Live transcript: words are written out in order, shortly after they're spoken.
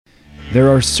There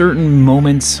are certain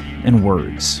moments and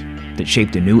words that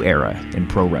shaped a new era in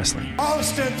pro wrestling.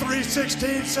 Austin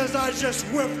 316 says I just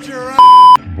whipped your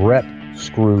ass. Brett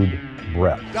screwed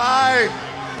Brett.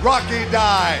 Die, Rocky,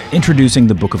 die. Introducing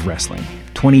the Book of Wrestling,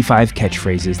 25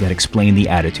 catchphrases that explain the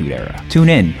Attitude Era. Tune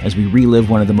in as we relive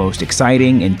one of the most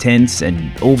exciting, intense,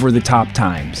 and over-the-top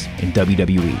times in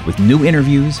WWE with new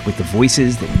interviews with the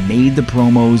voices that made the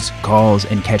promos, calls,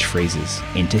 and catchphrases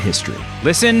into history.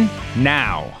 Listen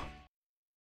now.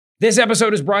 This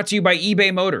episode is brought to you by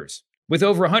eBay Motors. With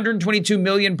over 122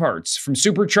 million parts, from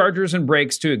superchargers and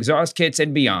brakes to exhaust kits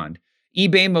and beyond,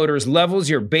 eBay Motors levels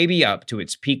your baby up to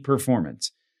its peak performance.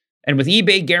 And with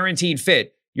eBay Guaranteed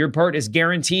Fit, your part is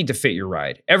guaranteed to fit your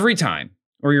ride every time,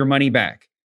 or your money back.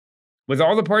 With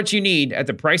all the parts you need at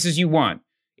the prices you want,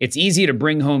 it's easy to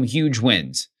bring home huge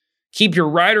wins. Keep your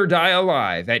ride or die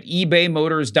alive at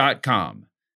ebaymotors.com.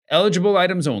 Eligible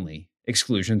items only.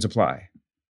 Exclusions apply.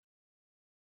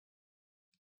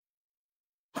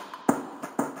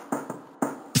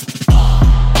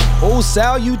 Oh,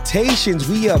 salutations.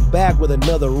 We are back with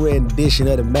another rendition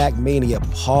of the MackMania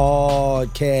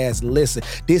Podcast. Listen,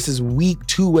 this is week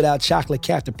 2 without Chocolate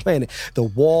Captain Planet. The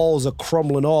walls are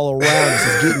crumbling all around us.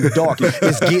 It's getting dark.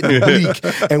 It's getting bleak.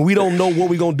 And we don't know what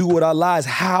we're going to do with our lives.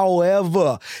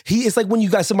 However, it's like when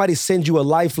you got somebody send you a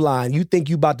lifeline, you think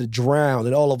you about to drown,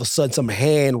 and all of a sudden some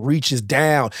hand reaches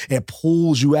down and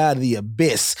pulls you out of the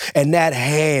abyss. And that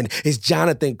hand is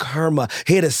Jonathan Karma,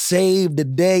 here to save the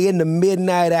day in the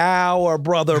midnight hour.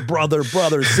 Brother,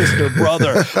 sister,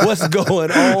 brother. What's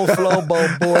going on,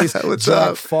 Flowbo boys? What's Jack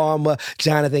up? Farmer,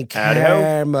 Jonathan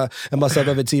Karma, and myself,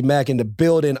 Evan T. Mack, in the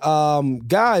building.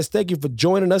 Guys, thank you for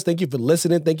joining us. Thank you for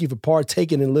listening. Thank you for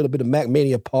partaking in a little bit of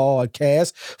MackMania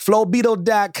Podcast.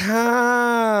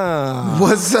 Flowbeetle.com.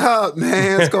 What's up,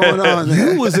 man? What's going on,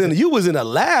 man? You was in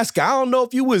Alaska. I don't know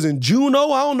if you was in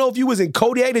Juneau. I don't know if you was in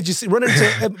Kodiak. Did you run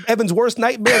into Evan's worst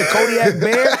nightmare, the Kodiak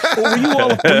Bear? Or were you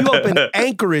up in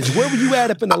Anchorage? Where were you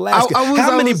at up in Alaska?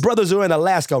 How many brothers are in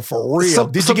Alaska for real?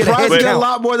 Did you get a head count? A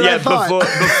lot more than I thought. Before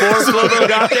Flobo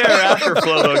got there or after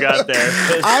Flobo got there?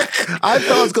 I thought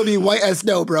it was going to be white as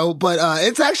snow, bro, but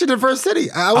it's actually a diverse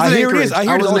city. I hear it is. I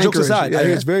hear it. All jokes aside. I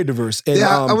hear it's very diverse. And,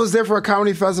 I was there for a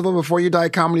comedy festival, Before You Die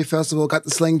Comedy Festival, got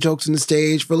the slang jokes on the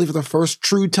stage, really for the first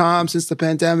true time since the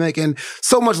pandemic, and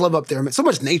so much love up there, man. So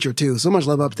much nature, too. So much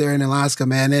love up there in Alaska,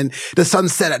 man. And the sun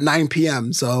set at 9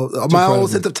 p.m., so my whole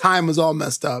sense of time was all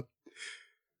messed up.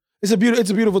 It's a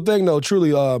beautiful thing, though.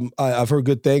 Truly, I've heard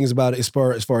good things about it as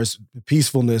far as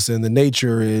peacefulness and the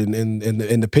nature and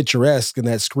the picturesque and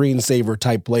that screensaver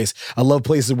type place. I love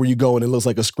places where you go and it looks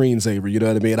like a screensaver. You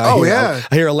know what I mean? I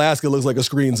hear Alaska looks like a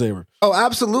screensaver. Oh,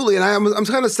 absolutely. And I'm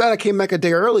kind of sad I came back a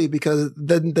day early because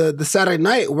the Saturday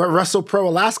night where Wrestle Pro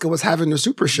Alaska was having their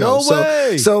super show. No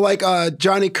way. So like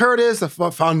Johnny Curtis, the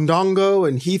Fandango,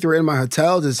 and Heath were in my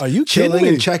hotel just chilling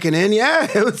and checking in.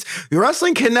 Yeah,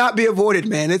 wrestling cannot be avoided,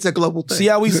 man. It's a global thing. See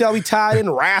how we tied in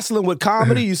wrestling with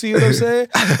comedy? You see what I'm saying?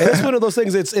 And it's one of those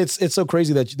things. It's so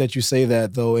crazy that you say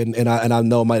that, though. And I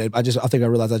know I think I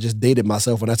realized I just dated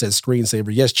myself when I said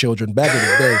screensaver. Yes, children, back in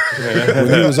the day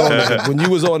when you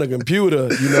was on a computer,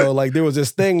 you know, like there was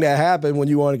this thing that happened when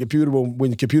you were on a computer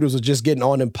when computers were just getting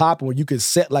on and popping, where you could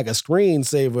set like a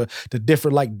screensaver to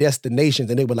different like destinations,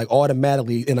 and they would like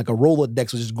automatically in like a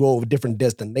Rolodex would just go over different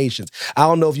destinations. I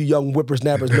don't know if you young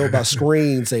whippersnappers know about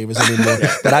screensavers anymore,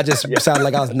 but I just sounded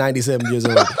like I was 97 years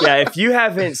old. Yeah, if you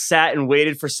haven't sat and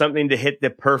waited for something to hit the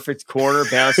perfect corner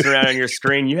bouncing around on your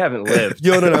screen, you haven't lived.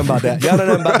 You don't know nothing about that. Y'all know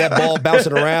nothing about that ball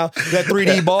bouncing around, that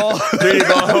 3D ball. 3D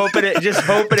ball, hoping it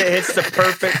hits the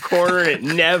perfect corner, and it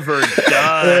never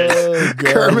does. Oh,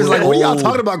 Kermit's like, what are y'all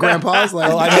talking about, Grandpa? I was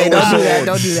like,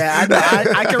 don't do that.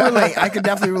 I can relate. I can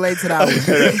definitely relate to that one.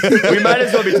 We might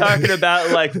as well be talking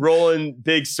about like rolling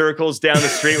big circles down the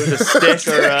street with a stick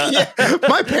or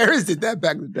my parents did that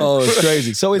back in the day. Oh, it's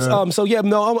crazy. So it's I'm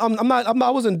not. I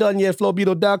wasn't done yet.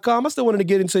 Flowbeetle.com. I still wanted to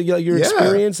get into your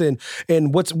experience and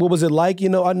what was it like? You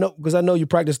know, I know you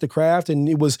practiced the craft, and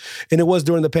it was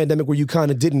during the pandemic where you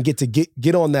kind of didn't get to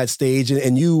get on that stage,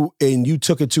 and you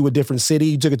took it to a different city,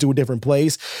 you took it to a different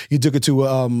place, you took it to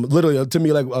literally to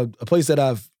me like a place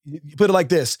that you put it like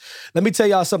this. Let me tell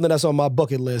y'all something that's on my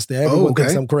bucket list that everyone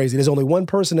thinks I'm crazy. There's only one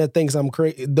person that thinks I'm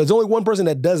crazy. There's only one person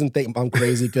that doesn't think I'm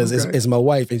crazy because it's my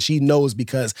wife, and she knows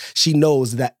because she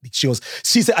knows that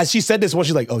she said this once.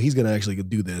 She's like, oh, he's gonna actually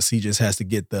do this. He just has to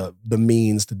get the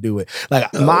means to do it.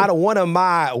 Like one of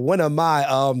my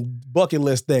bucket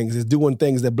list things is doing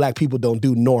things that black people don't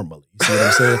do normally. You see what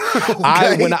I'm saying?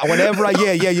 Whenever I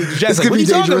Jack's like, what are you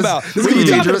talking about? This could be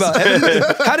dangerous.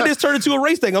 How did this turn into a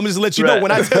race thing? I'm just let you know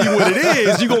when I tell you what it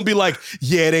is, you're gonna be like,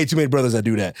 yeah, it ain't too many brothers that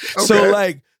do that.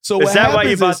 Okay. So is that why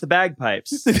you bought the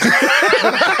bagpipes?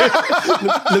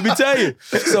 Let me tell you.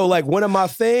 So like one of my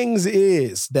things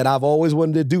is that I've always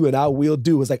wanted to do and I will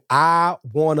do is like I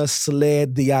want to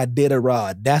sled the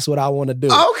Iditarod. That's what I want to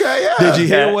do. Okay, yeah. Did you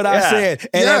hear what I said?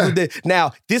 And yeah.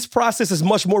 Now, this process is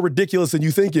much more ridiculous than you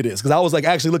think it is because I was like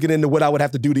actually looking into what I would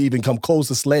have to do to even come close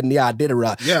to sledding the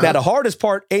Iditarod. Yeah. Now, the hardest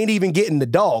part ain't even getting the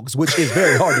dogs, which is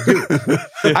very hard to do.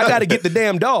 I got to get the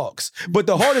damn dogs. But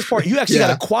the hardest part, you actually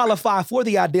got to qualify for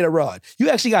the Iditarod. You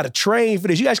actually got to train for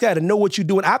this. You actually got to know what you're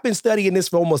doing. I've been studying this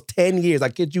for almost 10 years. I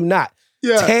kid you not.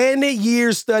 Yeah. 10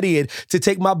 years studying to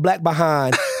take my black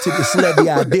behind to the sled the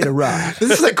Iditarod.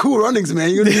 This is like Cool Runnings, man.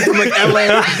 You're gonna be from like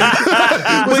LA.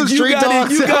 But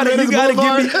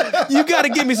you gotta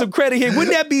give me some credit here.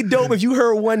 Wouldn't that be dope if you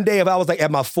heard one day if I was like at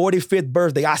my 45th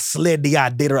birthday, I sled the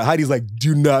Iditarod. Heidi's like,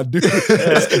 do not do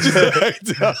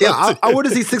that. Yeah, I would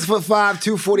have seen 6'5",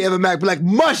 240 Evan Mac be like,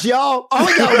 mush, y'all. Oh,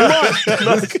 we got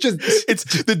mush. It's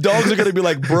the dogs are gonna be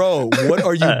like, bro, what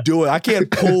are you doing? I can't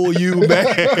pull you,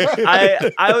 man.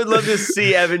 I would love to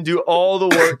see Evan do all the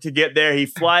work to get there. He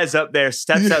flies up there,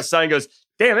 steps outside, and goes,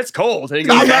 damn, it's cold. And he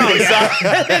goes back inside.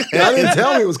 I didn't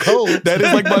tell me it was cold. That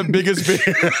is like my biggest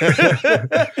fear.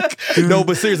 No,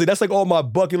 but seriously, that's like all my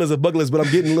bucket list, but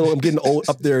I'm getting old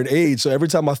up there in age. So every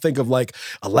time I think of like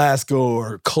Alaska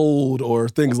or cold or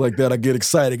things like that, I get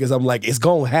excited because I'm like, it's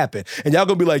gonna happen. And y'all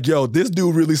gonna be like, yo, this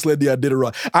dude really sled the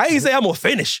Iditarod. I ain't say I'm gonna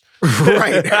finish.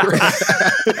 Right.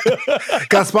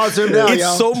 Got sponsored now, It's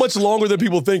y'all. so much longer than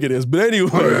people think it is. But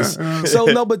anyways,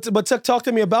 but talk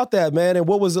to me about that, man. And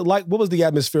what was it like? What was the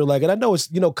atmosphere like? And I know it's,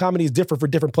 comedy is different for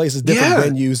different places,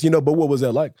 different venues, but what was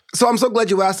that like? So I'm so glad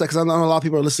you asked that because I know a lot of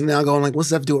people are listening now going like, what's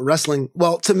that have to do with wrestling?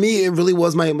 Well, to me, it really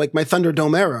was my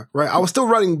Thunderdome era, right? I was still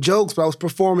writing jokes, but I was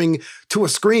performing to a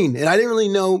screen and I didn't really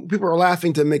know people were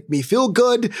laughing to make me feel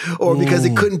good or because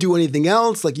they couldn't do anything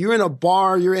else. Like you're in a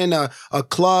bar, you're in a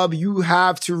club, you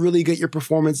have to really get your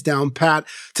performance down pat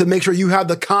to make sure you have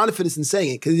the confidence in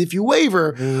saying it. Because if you waver,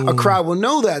 a crowd will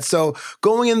know that. So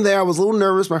going in there, I was a little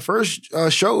nervous. My first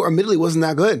show admittedly wasn't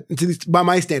that good by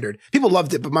my standard. People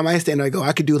loved it, but by my standard, I go,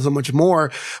 I could do so much more.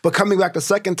 But coming back the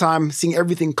second time, seeing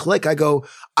everything click, I go,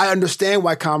 I understand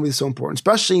why comedy is so important,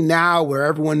 especially now where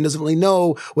everyone doesn't really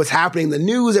know what's happening in the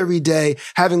news every day.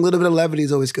 Having a little bit of levity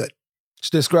is always good.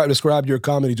 Describe your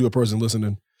comedy to a person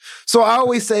listening. So I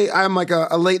always say I'm like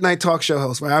a late night talk show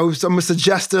host. Right? I'm a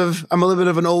suggestive. I'm a little bit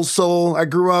of an old soul. I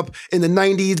grew up in the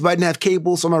 90s, but I didn't have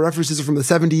cable, so my references are from the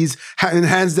 70s. And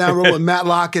hands down, rolling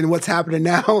Matlock and what's happening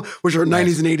now, which are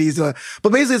 90s and 80s.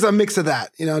 But basically, it's a mix of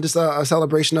that. Just a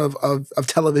celebration of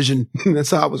television. That's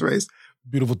how I was raised.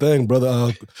 Beautiful thing,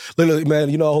 brother. Literally,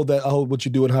 man, I hold what you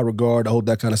do in high regard. I hold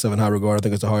that kind of stuff in high regard. I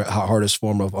think it's the hardest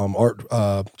form of art.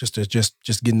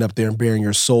 Just getting up there and bearing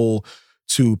your soul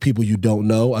to people you don't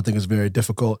know. I think it's very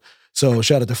difficult. So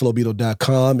shout out to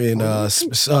flowbeetle.com. And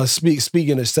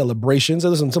speaking of celebrations,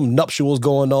 there's some nuptials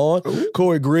going on. Ooh.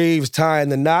 Corey Graves tying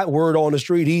the knot. Word on the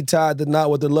street, he tied the knot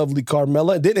with the lovely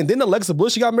Carmella. And then Alexa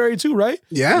Bliss, she got married too, right?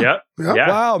 Yeah. Yep. Yeah.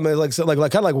 Wow, man. Like kind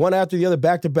of like one after the other,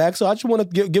 back to back. So I just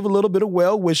want to give a little bit of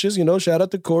well wishes. Shout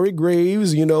out to Corey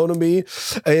Graves. You know what I mean?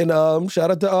 And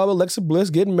shout out to Alexa Bliss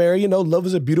getting married. Love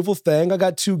is a beautiful thing. I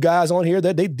got two guys on here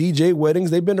that they DJ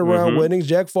weddings. They've been around weddings.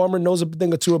 Jack Farmer knows a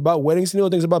thing or two about weddings.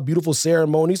 Things about beautiful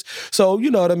ceremonies. So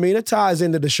you know what I mean. It ties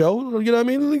into the show. You know what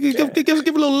I mean. Give a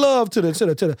little love to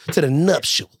the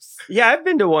nuptials. Yeah, I've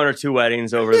been to one or two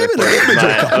weddings over the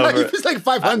course of It's like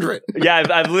 500. Yeah,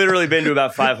 I've literally been to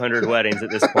about 500 weddings at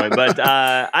this point. But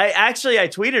I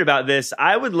tweeted about this.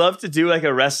 I would love to do like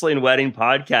a wrestling wedding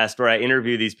podcast where I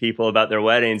interview these people about their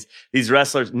weddings. These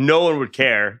wrestlers, no one would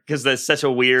care because that's such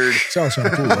a weird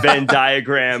Venn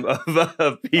diagram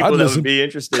of people that would be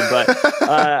interested.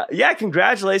 But yeah,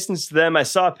 congratulations to them. I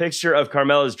saw a picture of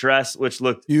Carmella's dress, which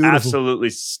looked absolutely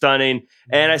stunning.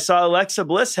 And I saw Alexa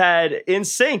Bliss had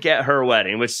NSYNC at her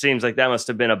wedding, which seems like that must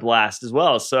have been a blast as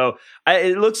well. So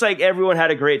it looks like everyone had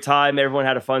a great time. Everyone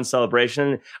had a fun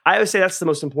celebration. I always say that's the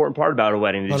most important part about a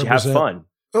wedding. Did you have fun?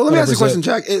 Well, let me ask you a question,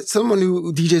 Jack. It's someone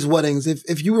who DJs weddings.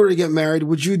 If you were to get married,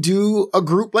 would you do a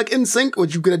group like NSYNC? Or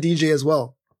would you get a DJ as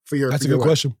well for your? That's a good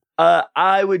question.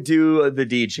 I would do the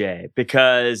DJ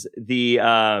because with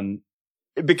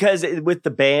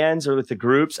the bands or with the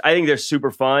groups, I think they're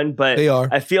super fun, but they are.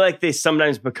 I feel like they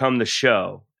sometimes become the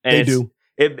show. And they do.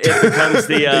 It becomes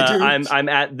the I'm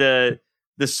at the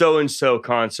so-and-so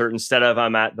concert instead of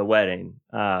I'm at the wedding.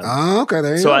 Okay,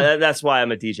 there you so go. that's why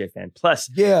I'm a DJ fan. Plus,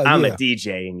 Yeah, I'm yeah. a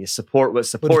DJ, and you support what Put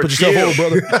supports yourself you.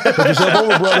 over, brother. Put yourself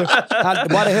over, brother.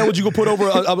 Why the hell would you go put over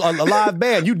a live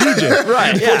band? You DJ.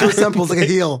 Right, Put yeah. your samples like a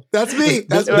heel. That's me.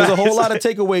 That's There's a whole lot of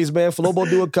takeaways, man. Flobo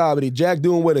doing comedy. Jack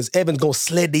doing what is Evan's gonna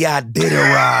sled the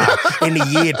Iditarod in the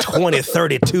year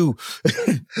 2032.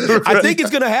 I think it's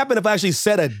gonna happen if I actually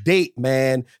set a date,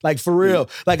 man. Like for real.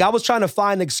 Like I was trying to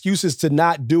find excuses to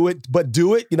not do it, but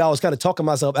do it. You know, I was kind of talking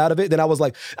myself out of it. Then I was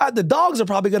like, the dogs are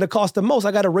probably gonna cost the most.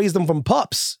 I got to raise them from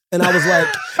pups. And I was like,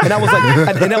 that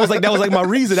was like my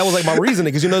reason. That was like my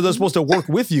reasoning because you know they're supposed to work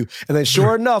with you. And then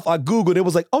sure enough, I Googled. It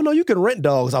was like, oh no, you can rent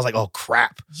dogs. I was like, oh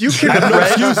crap. You can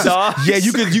rent dogs? Yeah,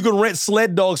 you can rent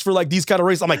sled dogs for like these kind of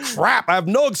races. I'm like, crap. I have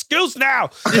no excuse now.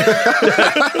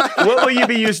 What will you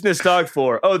be using this dog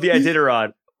for? Oh, the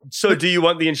Iditarod. So do you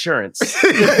want the insurance?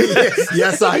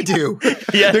 Yes, I do.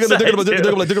 Yes,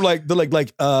 They're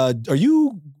like, are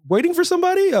you waiting for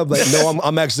somebody? I'm like, no,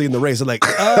 I'm actually in the race. I'm like,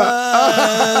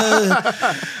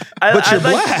 but you're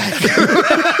black.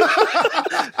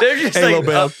 They're just Hey, like,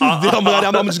 Lobel,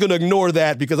 I'm just gonna ignore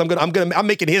that because I'm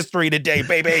making history today,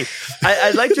 baby.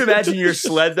 I'd like to imagine your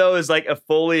sled though is like a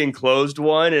fully enclosed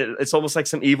one. It's almost like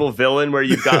some evil villain where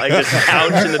you've got like this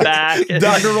couch in the back.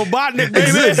 Dr. Robotnik,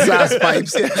 baby. Exhaust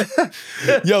pipes.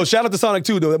 Yo, shout out to Sonic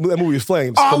 2, though. That movie was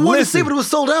flames. Oh, I But wanted to listen, see, but it was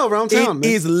sold out around town. It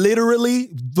is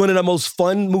literally one of the most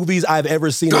fun movies I've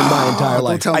ever seen in my entire don't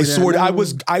life. tell me I that. swear, No.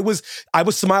 I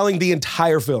was smiling the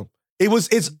entire film.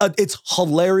 It's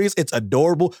hilarious. It's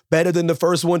adorable. Better than the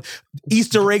first one.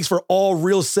 Easter eggs for all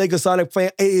real Sega Sonic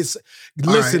fans.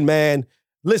 Listen, man.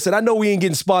 Listen, I know we ain't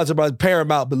getting sponsored by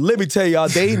Paramount, but let me tell y'all,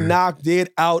 they knocked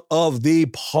it out of the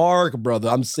park, brother.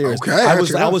 I'm serious. Okay,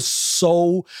 I was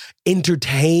so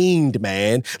entertained,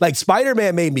 man. Like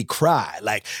Spider-Man made me cry.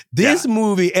 Like this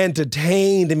movie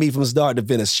entertained me from start to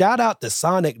finish. Shout out to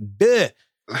Sonic. Duh.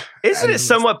 Isn't it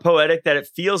somewhat poetic that it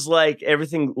feels like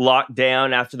everything locked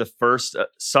down after the first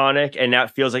Sonic, and now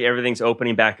it feels like everything's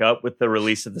opening back up with the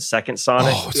release of the second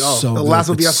Sonic? Oh, it's so the good. last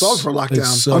will be It's a song for lockdown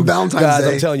it's so on good. Valentine's Guys,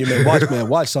 Day. I'm telling you, man,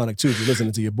 watch Sonic 2 if you're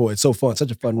listening to your boy. It's so fun,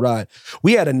 such a fun ride.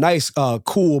 We had a nice,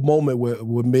 cool moment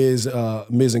with Miz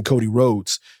and Cody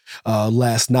Rhodes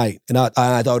last night, and I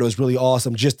thought it was really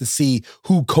awesome just to see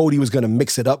who Cody was going to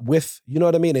mix it up with. You know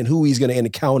what I mean, and who he's going to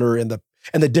encounter and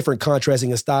the different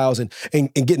contrasting of styles and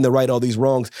getting to right all these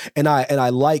wrongs. And I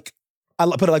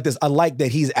put it like this. I like that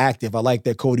he's active. I like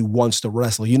that Cody wants to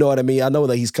wrestle. You know what I mean? I know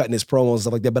that he's cutting his promos and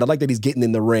stuff like that, but I like that he's getting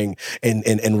in the ring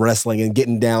and wrestling and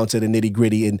getting down to the nitty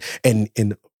gritty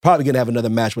and probably gonna have another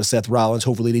match with Seth Rollins.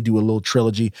 Hopefully they do a little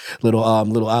trilogy, little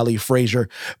Ali Frazier.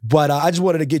 But I just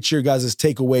wanted to get your guys'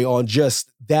 takeaway on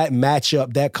just that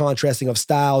matchup, that contrasting of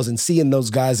styles and seeing those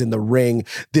guys in the ring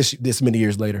this many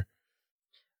years later.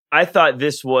 I thought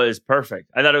this was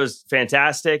perfect. I thought it was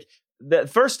fantastic.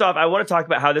 First off, I want to talk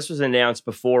about how this was announced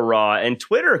before Raw, and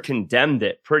Twitter condemned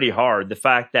it pretty hard. The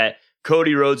fact that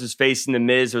Cody Rhodes was facing The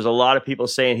Miz, there's a lot of people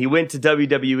saying he went to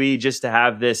WWE just to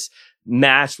have this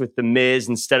match with The Miz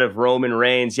instead of Roman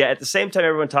Reigns. Yet at the same time,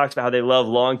 everyone talks about how they love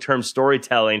long-term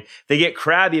storytelling. They get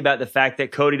crabby about the fact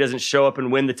that Cody doesn't show up and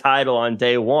win the title on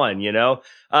day one, you know?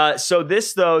 So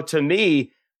this, though, to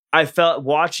me, I felt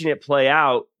watching it play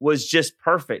out was just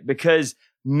perfect because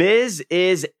Miz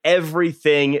is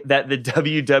everything that the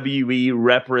WWE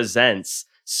represents.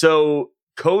 So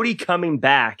Cody coming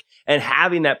back and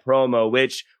having that promo,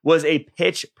 which was a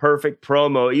pitch perfect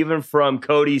promo, even from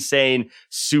Cody saying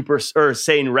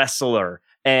saying wrestler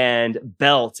and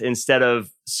belt instead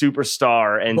of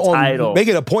superstar and title. Make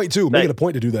it a point too. Make Like, it a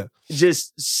point to do that.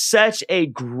 Just such a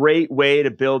great way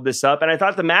to build this up. And I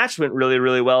thought the match went really,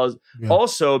 really well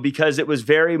also because it was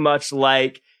very much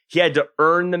like he had to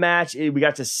earn the match. We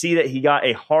got to see that he got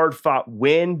a hard fought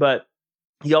win, but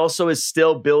he also is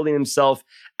still building himself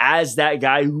as that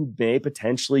guy who may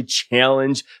potentially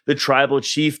challenge the tribal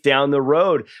chief down the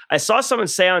road. I saw someone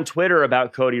say on Twitter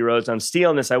about Cody Rhodes, I'm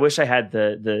stealing this. I wish I had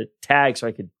the tag so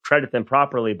I could credit them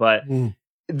properly, but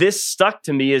this stuck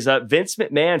to me is that Vince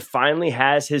McMahon finally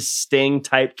has his Sting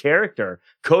type character.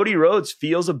 Cody Rhodes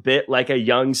feels a bit like a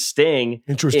young Sting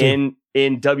in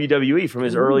WWE from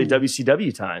his early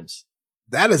WCW times.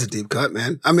 That is a deep cut,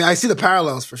 man. I mean, I see the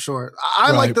parallels for sure.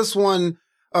 I like this one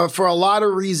for a lot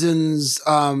of reasons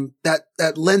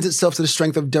that lends itself to the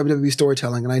strength of WWE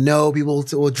storytelling. And I know people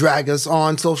will drag us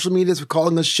on social media for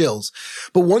calling us shills.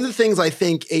 But one of the things I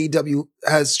think AEW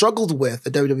has struggled with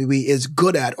that WWE is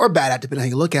good at or bad at, depending on how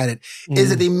you look at it, is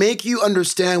that they make you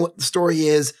understand what the story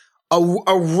is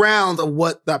around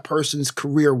what that person's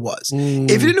career was.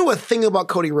 If you didn't know a thing about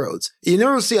Cody Rhodes, you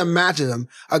never see a match of him,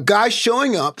 a guy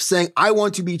showing up saying, I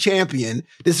want to be champion,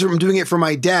 this is I'm doing it for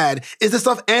my dad, is the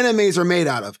stuff animes are made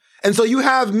out of. And so you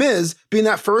have Miz being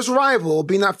that first rival,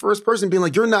 being that first person, being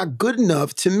like, you're not good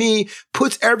enough, to me,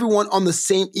 puts everyone on the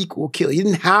same equal kill. You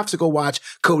didn't have to go watch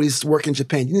Cody's work in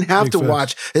Japan. You didn't have to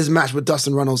watch his match with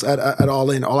Dustin Runnels at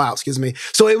All Out,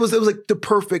 So it was like the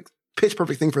pitch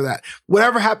perfect thing for that.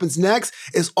 Whatever happens next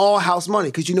is all house money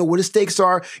because you know what the stakes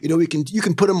are. You know, you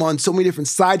can put them on so many different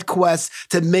side quests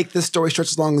to make this story stretch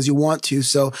as long as you want to.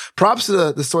 So props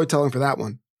to the storytelling for that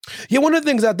one. Yeah, one of the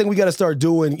things I think we got to start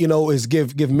doing, is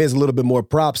give Miz a little bit more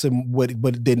props than what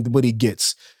he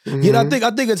gets. I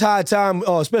think it's high time,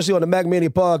 especially on the MackMania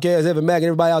podcast, Evan Mack and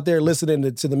everybody out there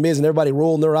listening to the Miz and everybody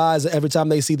rolling their eyes every time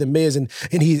they see the Miz and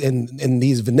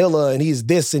he's vanilla and he's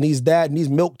this and he's that and he's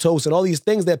milquetoast and all these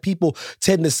things that people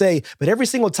tend to say. But every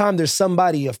single time there's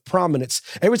somebody of prominence,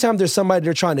 every time there's somebody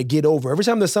they're trying to get over, every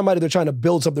time there's somebody they're trying to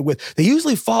build something with, it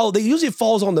usually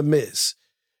falls on the Miz.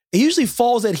 It usually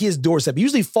falls at his doorstep. It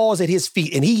usually falls at his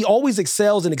feet, and he always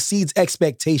excels and exceeds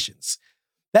expectations.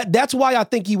 That's why I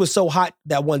think he was so hot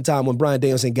that one time when Bryan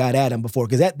Danielson got at him before,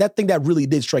 because that thing that really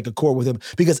did strike a chord with him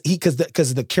because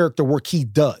of the character work he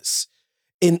does.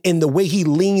 In the way he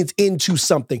leans into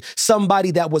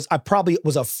somebody that I probably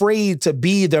was afraid to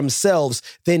be themselves,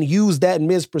 then use that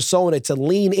Miz persona to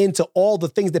lean into all the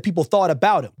things that people thought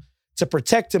about him, to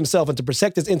protect himself and to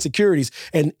protect his insecurities.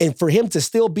 And for him to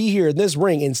still be here in this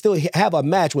ring and still have a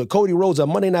match with Cody Rhodes on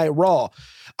Monday Night Raw,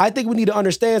 I think we need to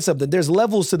understand something. There's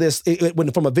levels to this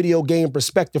from a video game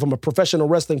perspective, from a professional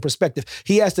wrestling perspective.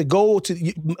 He has to go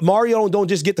to Mario. Don't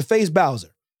just get to face Bowser.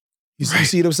 You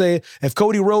see what I'm saying? If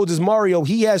Cody Rhodes is Mario,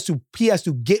 he has to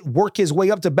work his way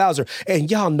up to Bowser.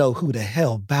 And y'all know who the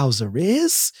hell Bowser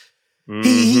is.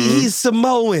 He's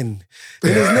Samoan,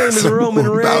 and his name is Roman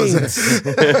Reigns,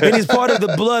 and he's part of the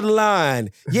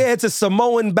bloodline. Yeah, it's a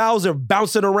Samoan Bowser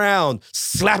bouncing around,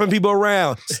 slapping people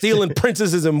around, stealing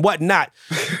princesses and whatnot.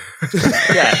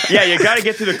 Yeah, you got to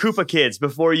get to the Koopa kids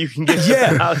before you can get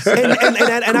to Bowser. And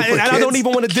I don't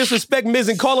even want to disrespect Miz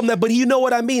and call him that, but you know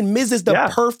what I mean? Miz is the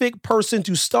perfect person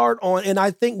to start on, and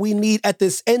I think we need, at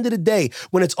this end of the day,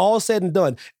 when it's all said and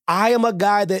done, I am a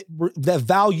guy that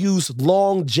values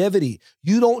longevity.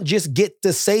 You don't just get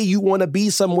to say you want to be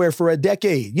somewhere for a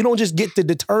decade. You don't just get to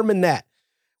determine that.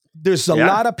 There's a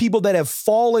lot of people that have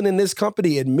fallen in this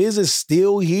company, and Miz is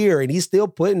still here, and he's still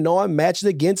putting on matches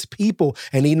against people,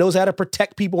 and he knows how to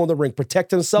protect people in the ring,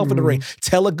 protect himself in the ring,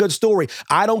 tell a good story.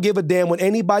 I don't give a damn when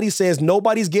anybody says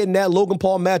nobody's getting that Logan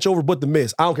Paul match over but the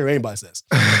Miz. I don't care what anybody says.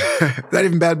 Not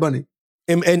even Bad Bunny.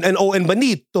 And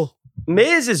Benito.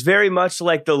 Miz is very much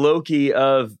like the Loki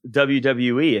of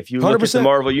WWE. If you look 100%. At the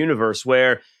Marvel Universe,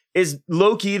 where is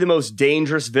Loki the most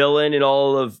dangerous villain in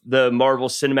all of the Marvel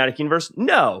Cinematic Universe?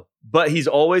 No, but he's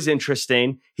always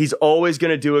interesting. He's always going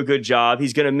to do a good job.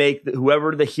 He's going to make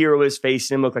whoever the hero is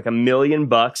facing him look like $1 million.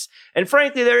 And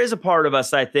frankly, there is a part of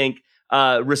us, I think,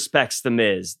 respects the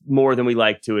Miz more than we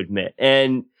like to admit.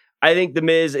 And I think The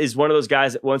Miz is one of those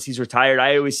guys that once he's retired,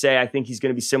 I always say I think he's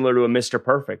going to be similar to a Mr.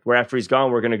 Perfect, where after he's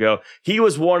gone, we're going to go, he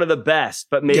was one of the best,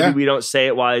 but maybe we don't say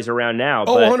it while he's around now.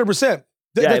 Oh, 100%.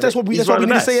 That's why we need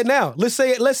to say it now. Let's say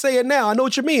it now. I know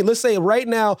what you mean. Let's say it right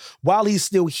now while he's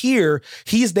still here.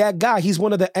 He's that guy. He's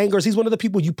one of the angers. He's one of the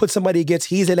people you put somebody against.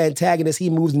 He's an antagonist. He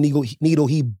moves the needle.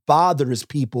 He bothers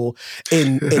people.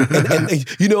 And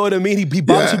you know what I mean? He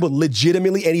bothers people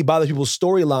legitimately, and he bothers people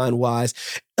storyline-wise.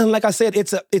 And like I said,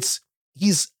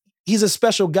 he's a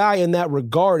special guy in that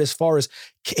regard, as far as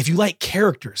if you like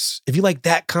characters, if you like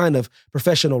that kind of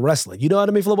professional wrestling. You know what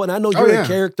I mean, Flo? And I know you're a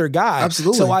character guy.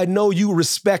 Absolutely. So I know you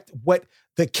respect what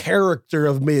the character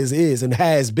of Miz is and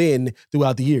has been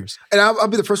throughout the years. And I'll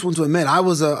be the first one to admit, I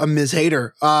was a Miz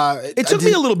hater. It took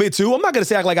me a little bit too. I'm not going to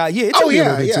say act like it took me a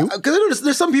little bit too. Because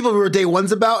there's some people who were day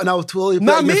ones about, and I was totally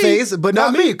put in your face, but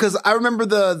not me. Because I remember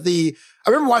I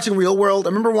remember watching Real World. I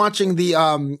remember watching the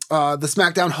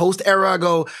SmackDown host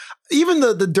era. Even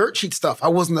the dirt sheet stuff, I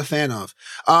wasn't a fan of.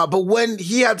 But when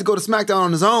he had to go to SmackDown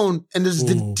on his own and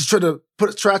just try to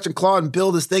put scratch and claw and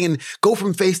build this thing and go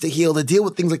from face to heel to deal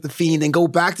with things like The Fiend and go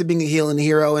back to being a heel and a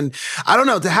hero. And I don't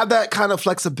know, to have that kind of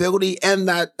flexibility and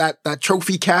that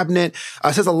trophy cabinet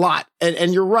says a lot.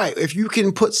 And you're right. If you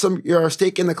can put your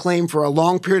stake in the claim for a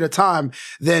long period of time,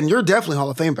 then you're definitely Hall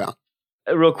of Fame bound.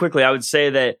 Real quickly, I would say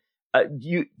that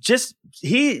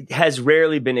he has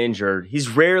rarely been injured. He's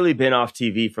rarely been off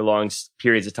TV for long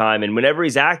periods of time. And whenever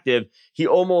he's active, he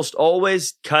almost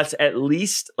always cuts at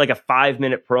least like a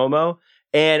 5-minute promo.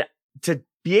 And to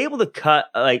be able to cut,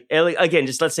 like, again,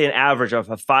 just let's say an average of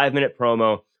a 5-minute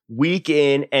promo week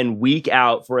in and week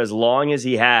out for as long as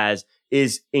he has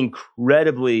is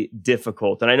incredibly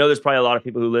difficult. And I know there's probably a lot of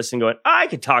people who listen going, I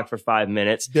could talk for 5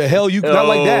 minutes. The hell, you not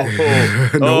like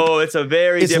that. Nope. It's a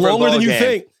very different longer than you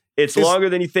think. It's longer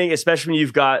than you think, especially when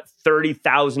you've got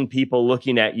 30,000 people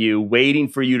looking at you, waiting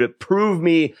for you to prove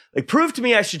to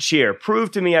me I should cheer,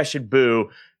 prove to me I should boo,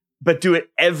 but do it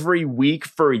every week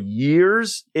for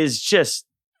years is just,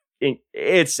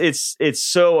 it's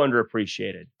so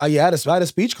underappreciated. I had a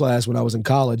speech class when I was in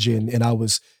college, and I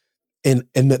was, and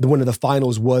one of the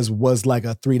finals was like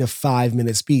a 3 to 5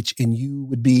 minute speech, and you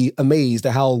would be amazed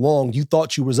at how long you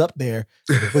thought you was up there,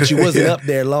 but you wasn't up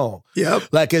there long. Yep.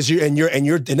 Like this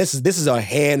is a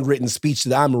handwritten speech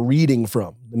that I'm reading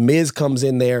from. The Miz comes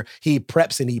in there, he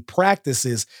preps and he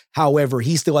practices. However,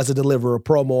 he still has to deliver a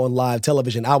promo on live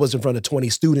television. I was in front of 20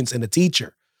 students and a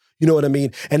teacher. You know what I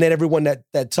mean? And then everyone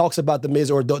that talks about the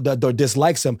Miz or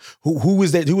dislikes him, who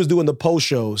was doing the post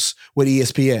shows with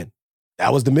ESPN?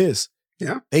 That was the Miz.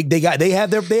 Yeah. They have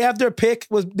their pick.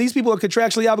 These people are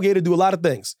contractually obligated to do a lot of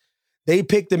things. They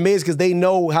pick the Miz because they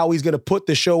know how he's going to put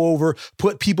the show over,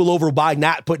 put people over by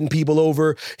not putting people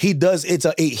over. He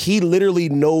literally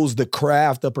knows the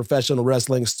craft of professional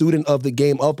wrestling, student of the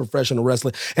game of professional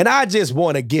wrestling. And I just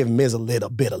want to give Miz a little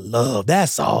bit of love.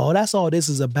 That's all this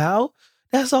is about.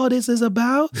 That's all this is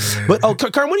about. But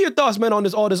Kern, what are your thoughts, man, on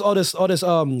this? I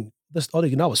was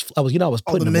putting him over,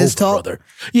 brother.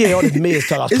 Yeah, all this Miz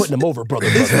talk. I was putting him over, brother.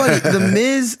 It's funny. The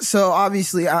Miz. So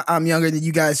obviously, I'm younger than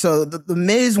you guys. So the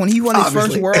Miz, when he won his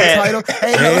first world title,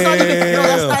 hey,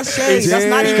 that's not shade. That's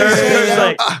not even shade.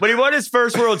 Like, when he won his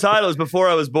first world title, it was before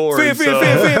I was born. Because what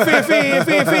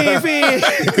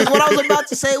I was about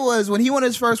to say was when he won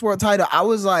his first world title, I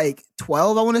was like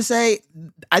 12. I want to say.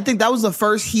 I think that was the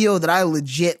first heel that I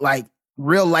legit like.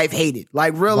 Real life hated.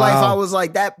 Like real life, I was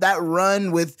like that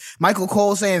run with Michael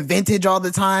Cole saying vintage all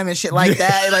the time and shit like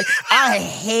that. Like I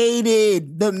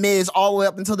hated the Miz all the way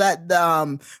up until that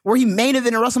where he main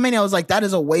evented WrestleMania. I was like, that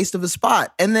is a waste of a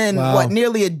spot. And then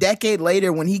nearly a decade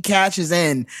later when he cashes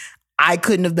in, I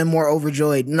couldn't have been more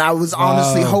overjoyed. And I was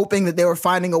honestly hoping that they were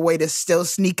finding a way to still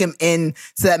sneak him in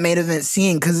to that main event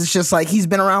scene, because it's just like he's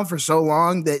been around for so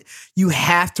long that you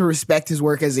have to respect his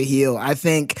work as a heel. I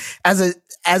think as a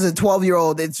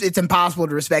 12-year-old, it's impossible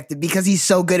to respect it because he's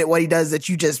so good at what he does that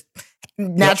you just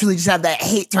naturally just have that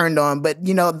hate turned on. But,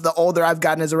 you know, the older I've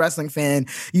gotten as a wrestling fan,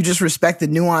 you just respect the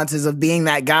nuances of being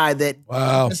that guy that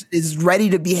is ready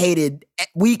to be hated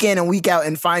week in and week out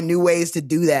and find new ways to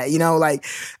do that. You know, like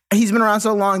he's been around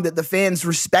so long that the fans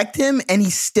respect him and he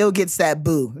still gets that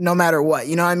boo no matter what.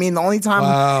 You know what I mean? The only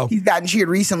time he's gotten cheered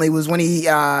recently was when he,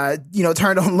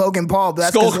 turned on Logan Paul. But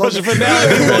that's Skull Crusher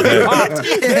finale. Logan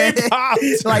popped.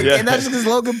 And that's because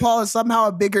Logan Paul is somehow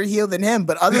a bigger heel than him.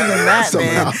 But other than that,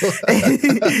 man,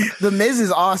 the Miz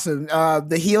is awesome.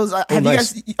 The heels. You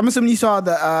guys? I'm assuming you saw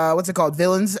the what's it called?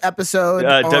 Villains episode.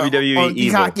 WWE on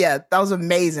Evil. Yeah, that was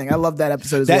amazing. I love that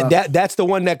episode as well. That's the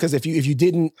one that, because if you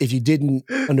didn't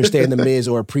understand the Miz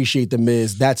or appreciate the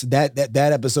Miz, that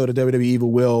episode of WWE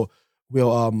Evil will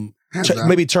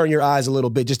maybe turn your eyes a little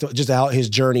bit just how his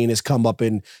journey and his come up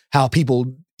and how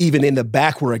people even in the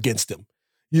back were against him.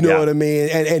 You know what I mean?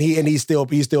 And he still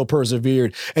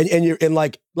persevered. And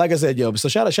like I said, so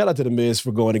shout out to the Miz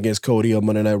for going against Cody on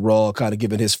Monday Night Raw, kind of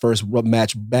giving his first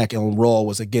match back on Raw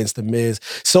was against the Miz.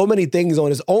 So many things on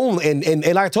his own.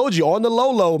 And I told you, on the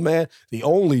low, man, the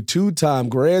only 2-time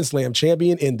Grand Slam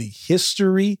champion in the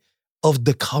history of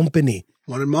the company.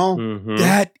 Won them all. Mm-hmm.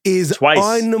 That is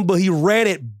Twice. He ran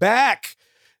it back.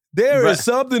 There is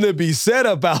something to be said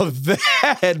about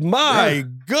that. My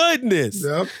goodness.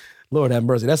 Yep. Lord have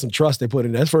mercy. That's some trust they put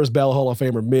in. That's first ballot Hall of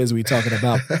Famer Miz we talking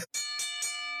about.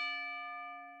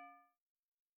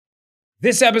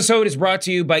 This episode is brought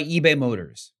to you by eBay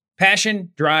Motors.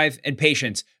 Passion, drive, and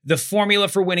patience. The formula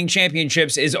for winning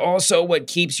championships is also what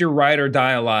keeps your ride or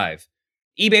die alive.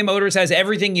 eBay Motors has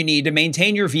everything you need to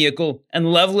maintain your vehicle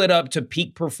and level it up to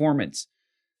peak performance.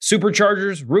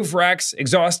 Superchargers, roof racks,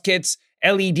 exhaust kits,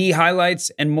 LED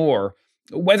highlights, and more.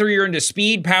 Whether you're into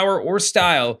speed, power, or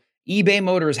style, eBay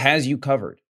Motors has you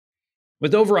covered.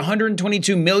 With over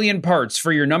 122 million parts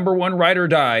for your number one ride or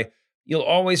die, you'll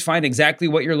always find exactly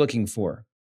what you're looking for.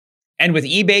 And with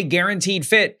eBay Guaranteed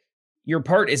Fit, your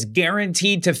part is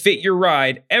guaranteed to fit your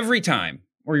ride every time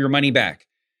or your money back.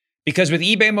 Because with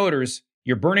eBay Motors,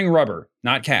 you're burning rubber,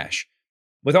 not cash.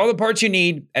 With all the parts you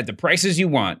need at the prices you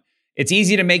want, it's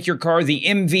easy to make your car the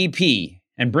MVP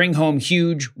and bring home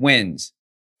huge wins.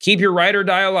 Keep your ride or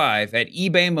die alive at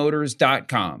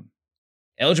ebaymotors.com.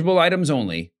 Eligible items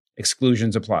only.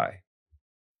 Exclusions apply.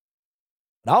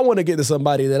 I want to get to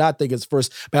somebody that I think is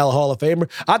first Battle Hall of Famer.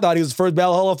 I thought he was the first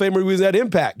Battle Hall of Famer who was at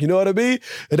Impact. You know what I mean?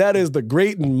 And that is the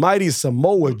great and mighty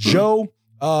Samoa Joe.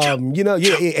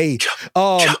 Hey,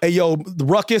 yo,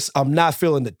 Ruckus, I'm not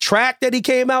feeling the track that he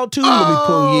came out to. Let me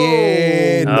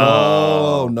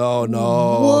pull, no.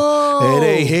 Whoa. It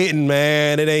ain't hitting,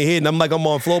 man. It ain't hitting. I'm like, I'm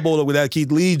on Flow Bowler with that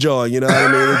Keith Lee joint, you know what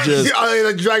I mean? It just...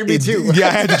 It dragged me too. Yeah,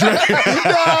 I had to drag.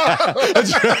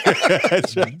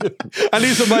 I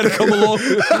need somebody to come along.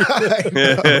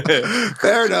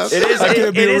 Fair enough. It is. I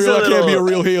can't be a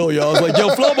real heel, y'all. I was like, yo,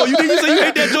 Flobo, you say you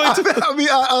hate that joint too? I mean,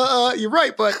 you're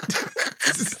right, but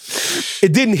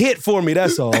it didn't hit for me.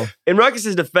 That's all. In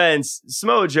Ruckus's defense,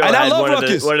 Samoa Joe and had one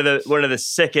of the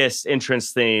sickest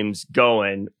entrance themes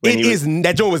going.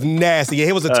 That joint was nasty. Yeah,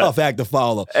 it was a tough act to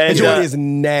follow. That joint is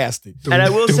nasty. And I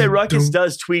will say, Ruckus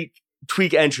does tweak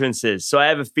entrances, so I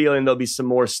have a feeling there'll be some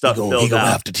more stuff filled out. He gonna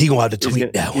have to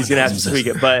tweak that one. He's gonna have to tweak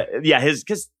it, but yeah,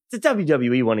 because the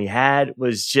WWE one he had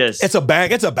was just it's a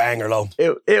banger though.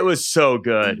 It was so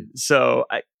good. So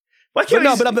why can't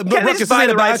Ruckus, I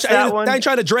ain't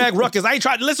trying to drag Ruckus.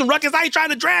 Ruckus, I ain't trying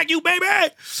to drag you, baby.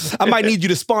 I might need you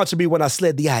to sponsor me when I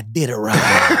sled the I did it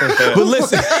right. But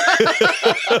listen.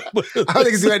 I don't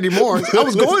think it's that anymore. I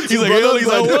was going to.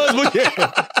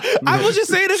 I was just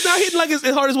saying it's not hitting like as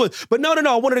hard as it was. But no.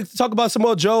 I wanted to talk about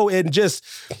Samoa Joe and just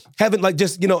having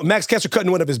Max Caster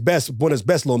cutting one of his best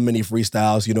little mini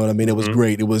freestyles. You know what I mean? It was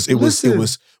great. It was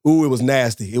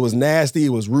nasty. It was nasty. It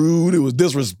was rude. It was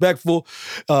disrespectful.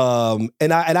 And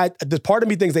the part of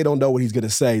me thinks they don't know what he's gonna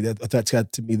say. That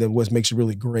to me, that what makes it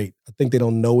really great. I think they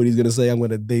don't know what he's gonna say. I'm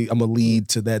gonna lead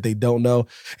to that. They don't know.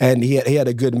 And he had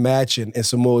a good match, and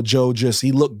Samoa Joe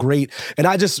he looked great. And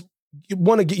I just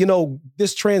want to get,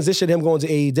 this transition, him going to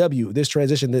AEW, this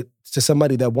transition to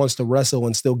somebody that wants to wrestle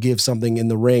and still give something in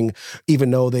the ring, even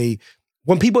though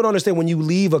when people don't understand, when you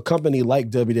leave a company like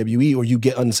WWE or you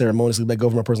get unceremoniously let go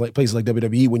from a place like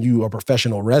WWE, when you are a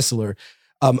professional wrestler,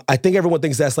 I think everyone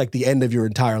thinks that's like the end of your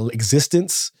entire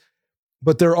existence.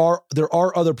 But there are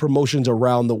other promotions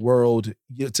around the world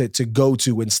to go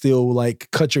to and still like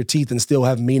cut your teeth and still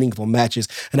have meaningful matches.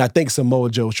 And I think Samoa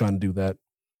Joe's trying to do that.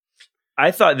 I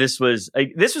thought this was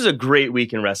a great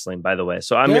week in wrestling, by the way.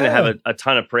 So I'm going to have a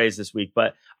ton of praise this week.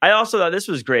 But I also thought this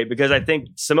was great because I think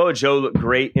Samoa Joe looked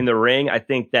great in the ring. I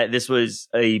think that this was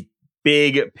a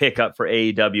big pickup for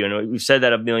AEW. And we've said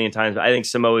that a million times, but I think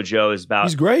Samoa Joe is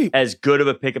about as good of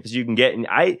a pickup as you can get. And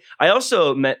I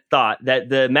also thought that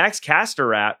the Max Caster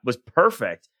rap was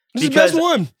perfect. This is the best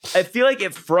one. I feel like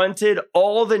it fronted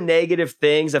all the negative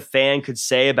things a fan could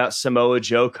say about Samoa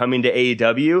Joe coming to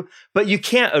AEW, but you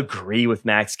can't agree with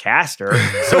Max Caster.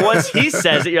 So once he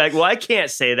says it, you're like, well, I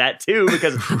can't say that too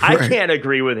because I can't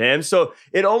agree with him. So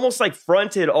it almost like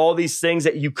fronted all these things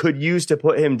that you could use to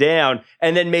put him down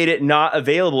and then made it not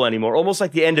available anymore. Almost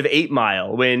like the end of 8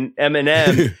 Mile when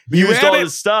Eminem used all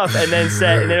this stuff and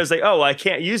then it was like, oh, well, I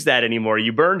can't use that anymore.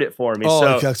 You burned it for me.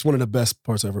 Oh, that's one of the best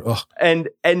parts ever. Oh. And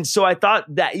so I thought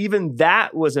that even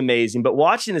that was amazing. But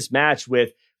watching this match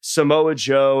with Samoa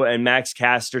Joe and Max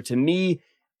Caster, to me,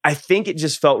 I think it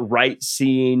just felt right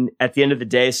seeing at the end of the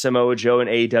day Samoa Joe and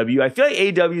AEW. I feel like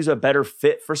AEW is a better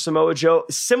fit for Samoa Joe,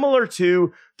 similar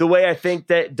to the way I think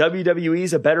that WWE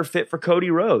is a better fit for Cody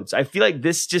Rhodes. I feel like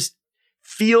this just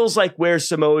feels like where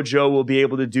Samoa Joe will be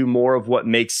able to do more of what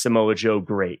makes Samoa Joe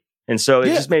great. And so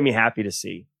it just made me happy to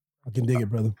see. I can dig it,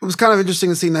 brother. It was kind of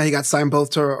interesting to see that he got signed both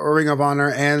to Ring of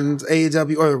Honor and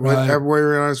AEW, or whatever Ring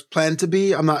of Honor is planned to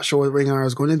be. I'm not sure what Ring of Honor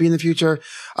is going to be in the future.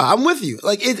 I'm with you.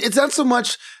 Like, it's not so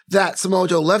much that Samoa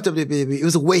Joe left WWE. It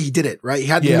was the way he did it, right? He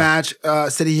had the match,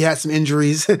 said he had some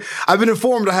injuries. I've been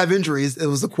informed I have injuries. It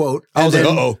was the quote. I was like,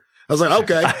 uh-oh. I was like,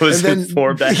 okay. I was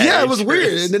informed. It was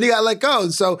weird. And then he got let go.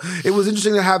 And so it was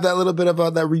interesting to have that little bit of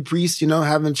that reprise,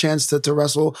 having a chance to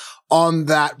wrestle on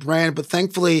that brand. But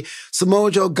thankfully,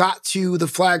 Samoa Joe got to the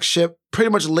flagship pretty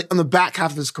much on the back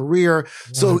half of his career.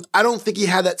 So I don't think he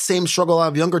had that same struggle a lot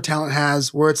of younger talent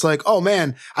has where it's like, oh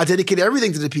man, I dedicated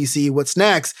everything to the PC. What's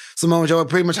next? Samoa Joe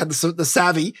pretty much had the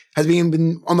savvy, has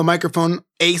been on the microphone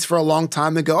ace for a long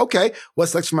time to go, okay,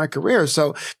 what's next for my career?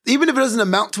 So even if it doesn't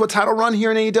amount to a title run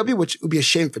here in AEW, which would be a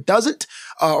shame if it doesn't,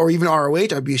 or even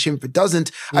ROH, I'd be ashamed if it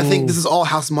doesn't. I think this is all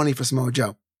house money for Samoa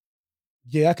Joe.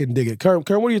 Yeah, I can dig it. Kurt,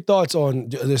 what are your thoughts on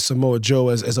this Samoa Joe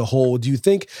as a whole? Do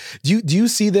you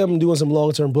see them doing some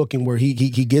long-term booking where he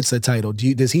gets a title?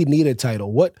 Does he need a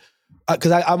title? What?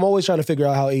 Because I'm always trying to figure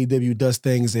out how AEW does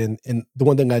things, and the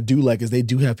one thing I do like is they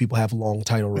do have people have long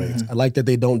title reigns. I like that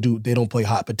they don't play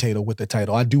hot potato with the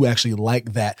title. I do actually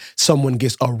like that someone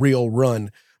gets a real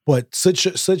run. But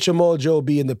should Samoa Joe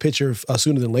be in the picture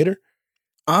sooner than later?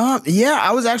 Yeah,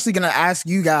 I was actually gonna ask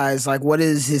you guys, like, what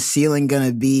is his ceiling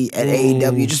gonna be at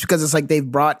AEW? Just because it's like they've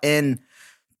brought in,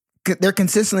 they're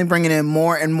consistently bringing in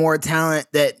more and more talent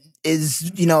that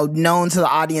is, known to the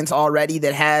audience already,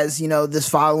 that has, this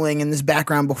following and this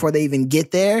background before they even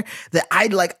get there. That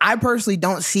I personally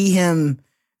don't see him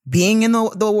being in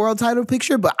the world title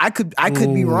picture, but I could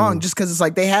be wrong, just because it's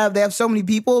like they have so many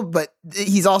people, but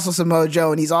he's also Samoa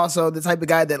Joe, and he's also the type of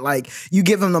guy that, like, you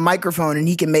give him the microphone and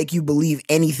he can make you believe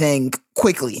anything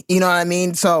quickly. You know what I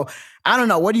mean? So I don't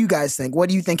know. What do you guys think? What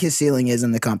do you think his ceiling is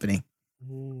in the company?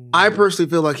 I personally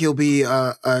feel like he'll be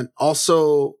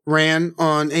also ran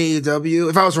on AEW.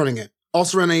 If I was running it,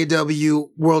 also ran AEW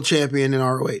world champion in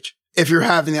ROH. If you're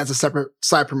having that as a separate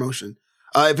side promotion.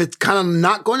 If it's kind of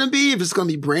not going to be, if it's going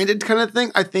to be branded kind of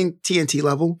thing, I think TNT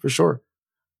level for sure.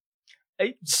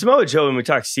 Samoa Joe, when we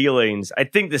talk ceilings, I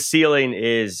think the ceiling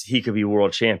is he could be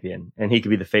world champion and he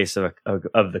could be the face of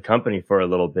the company for a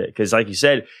little bit. Because like you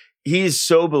said, he's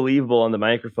so believable on the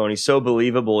microphone. He's so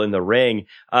believable in the ring.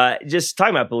 Just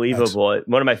talking about believable,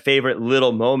 one of my favorite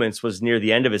little moments was near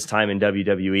the end of his time in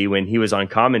WWE when he was on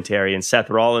commentary and Seth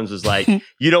Rollins was like,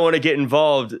 "You don't want to get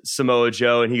involved, Samoa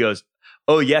Joe." And he goes,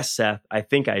 "Oh, yes, Seth, I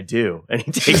think I do." And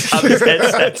he takes off his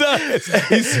headset.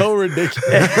 He's so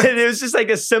ridiculous. And it was just like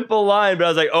a simple line, but I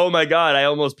was like, oh my God, I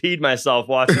almost peed myself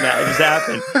watching that just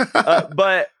happen.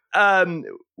 But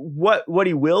what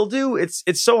he will do, it's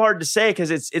so hard to say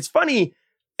because it's funny.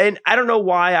 And I don't know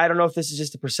why. I don't know if this is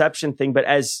just a perception thing, but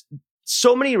as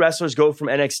so many wrestlers go from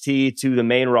NXT to the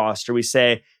main roster, we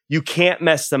say, you can't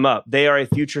mess them up. They are a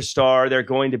future star. They're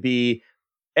going to be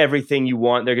everything you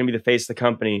want. They're going to be the face of the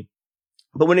company.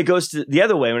 But when it goes to the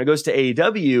other way, when it goes to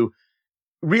AEW,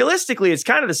 realistically, it's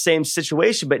kind of the same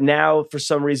situation. But now, for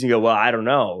some reason, you go, well, I don't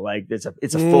know. Like it's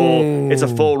a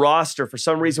full roster. For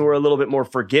some reason, we're a little bit more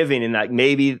forgiving in that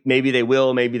maybe they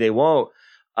will, maybe they won't.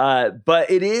 But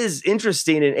it is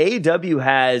interesting, and AEW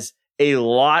has a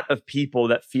lot of people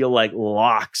that feel like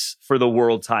locks for the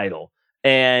world title.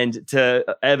 And to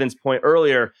Evan's point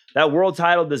earlier, that world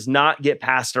title does not get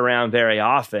passed around very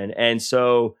often, and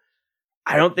so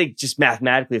I don't think just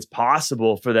mathematically it's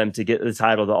possible for them to get the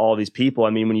title to all these people. I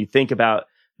mean, when you think about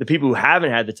the people who haven't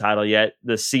had the title yet,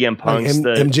 the CM Punks,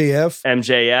 the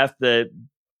MJF, the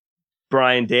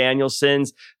Bryan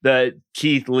Danielsons, the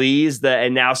Keith Lees,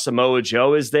 and now Samoa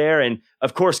Joe is there. And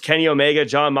of course, Kenny Omega,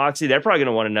 John Moxley, they're probably going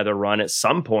to want another run at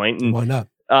some point. And why not?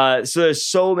 So there's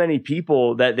so many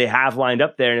people that they have lined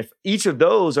up there. And if each of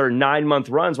those are 9-month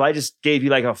runs, well, I just gave you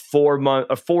like a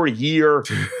 4-year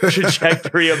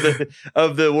trajectory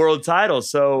of the world title.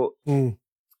 So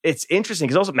it's interesting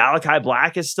because also Malachi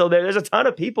Black is still there. There's a ton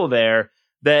of people there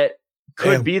that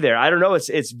could be there. I don't know.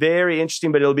 It's very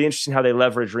interesting, but it'll be interesting how they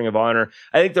leverage Ring of Honor.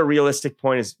 I think the realistic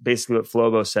point is basically what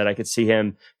Flobo said. I could see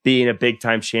him being a big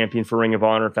time champion for Ring of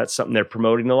Honor if that's something they're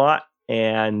promoting a lot.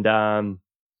 And,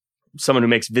 someone who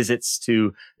makes visits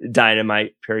to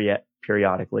Dynamite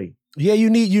periodically. Yeah, you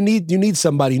need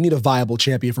somebody. You need a viable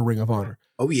champion for Ring of Honor.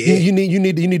 Oh yeah, you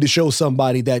need to show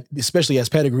somebody that, especially as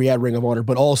pedigree at Ring of Honor,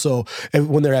 but also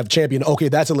when they have champion. Okay,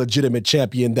 that's a legitimate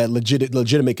champion that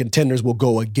legitimate contenders will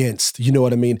go against. You know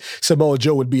what I mean? Samoa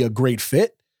Joe would be a great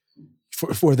fit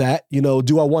for that.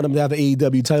 Do I want him to have an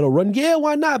AEW title run? Yeah,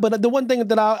 why not? But the one thing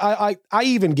that I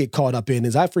even get caught up in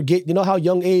is I forget, how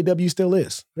young AEW still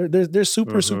is. They're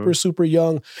super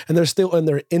young, and they're still in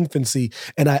their infancy.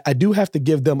 And I do have to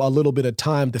give them a little bit of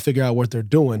time to figure out what they're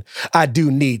doing. I do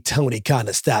need Tony Khan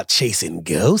to stop chasing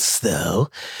ghosts,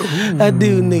 though. I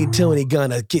do need Tony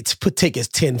Khan to take his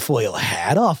tinfoil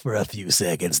hat off for a few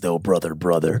seconds, though, brother.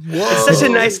 Whoa. It's such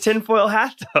a nice tinfoil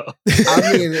hat, though.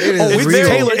 I mean, it is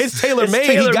real. It's tailor-made.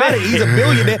 He got it. He's a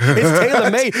billionaire. It's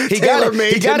tailor-made.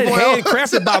 He got it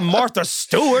handcrafted by Martha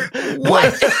Stewart.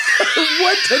 What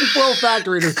tinfoil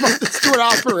factory does Martha Stewart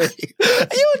operate?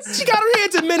 She got her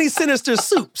hands in many sinister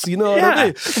soups. You know what I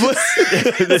mean?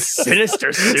 The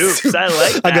sinister soups. I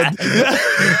like that.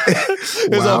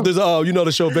 There's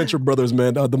the show Venture Brothers,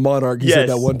 man. The Monarch. He said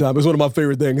that one time. It's one of my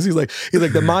favorite things. He's like,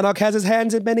 the Monarch has his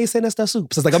hands in many sinister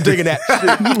soups. It's like, I'm digging that.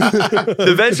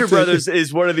 The Venture Brothers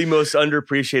is one of the most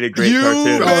underappreciated great cartoons.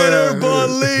 You better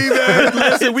believe it.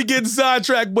 Listen, we getting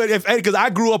sidetracked, but because I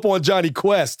grew up on Johnny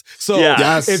Quest. So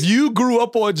if you grew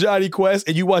up on Johnny Quest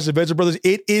and you watch the Venture Brothers,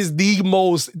 it is the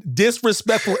most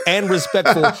disrespectful and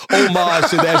respectful homage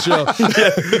to that show.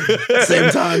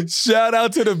 Same time. Shout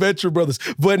out to the Venture Brothers.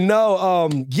 But no,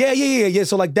 yeah.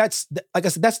 So like I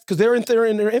said, that's because they're in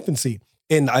their infancy.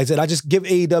 And I said, I just give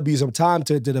AEW some time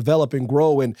to develop and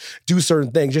grow and do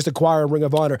certain things, just acquire a Ring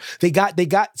of Honor. They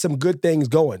got some good things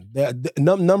going. The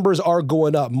numbers are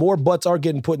going up. More butts are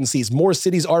getting put in seats. More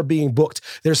cities are being booked.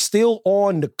 They're still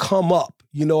on the come up.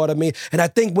 You know what I mean? And I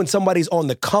think when somebody's on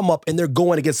the come up and they're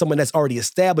going against someone that's already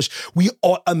established, we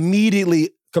immediately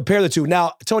compare the two.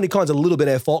 Now, Tony Khan's a little bit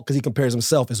at fault because he compares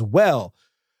himself as well.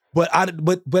 But I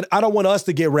don't want us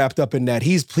to get wrapped up in that.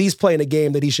 He's playing a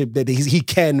game that he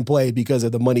can play because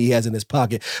of the money he has in his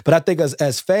pocket. But I think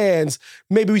as fans,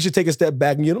 maybe we should take a step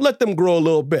back and let them grow a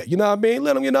little bit. You know what I mean?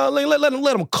 Let them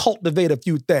let them cultivate a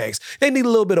few things. They need a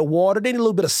little bit of water. They need a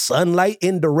little bit of sunlight,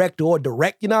 indirect or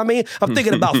direct. You know what I mean? I'm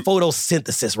thinking about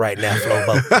photosynthesis right now,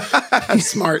 Flobo. I'm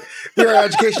smart. You're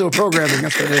educational programming.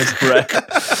 That's what it is.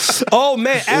 Right. Oh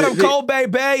man, Adam Cole,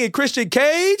 baby, and Christian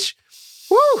Cage.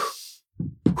 Woo.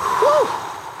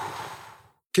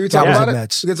 Can we talk about it?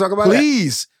 Match. We can talk about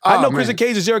please. it? I know Christian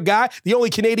Cage is your guy, the only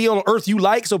Canadian on earth you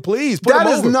like, so please put him over.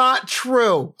 That is not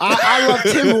true. I love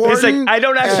Tim Horton. He's like, I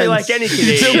don't actually like any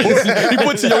Canadians.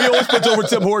 He always puts over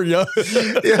Tim Horton, yo.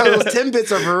 Yeah, those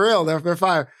Timbits are for real. They're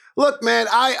fire. Look, man,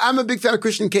 I'm a big fan of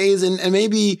Christian Cage, and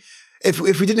maybe if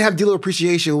we didn't have dealer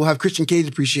appreciation, we'll have Christian Cage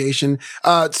appreciation.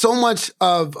 So much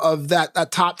of that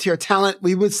top tier talent.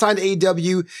 We would sign to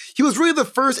AEW. He was really the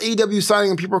first AEW signing,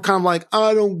 and people were kind of like,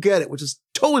 I don't get it, which is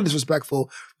totally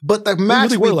disrespectful. But the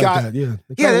match we got, they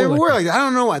were like that. I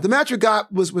don't know why. The match we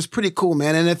got was pretty cool,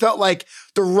 man, and it felt like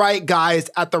the right guys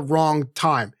at the wrong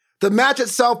time. The match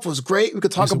itself was great. We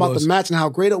could talk about the match and how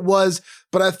great it was,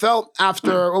 but I felt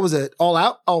after, what was it? All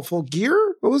Out? All Full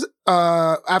Gear? What was it?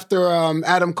 After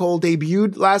Adam Cole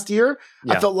debuted last year,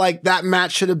 I felt like that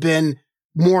match should have been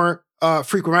more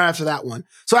frequent right after that one.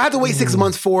 So I had to wait 6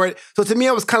 months for it. So to me,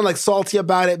 I was kind of like salty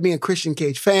about it, being a Christian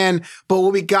Cage fan, but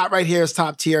what we got right here is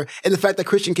top tier. And the fact that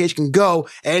Christian Cage can go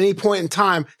at any point in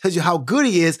time tells you how good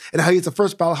he is and how he's the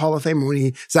first ballot Hall of Famer when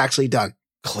he's actually done.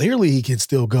 Clearly he can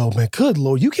still go, man. Good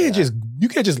Lord. You can't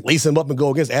just lace him up and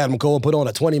go against Adam Cole and put on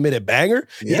a 20-minute banger.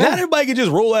 Yeah. Not everybody can just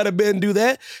roll out of bed and do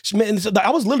that. Man, so I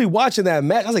was literally watching that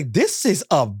match. I was like, this is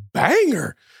a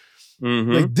banger.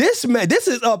 Mm-hmm. Like this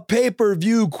is a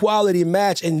pay-per-view quality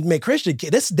match. And man,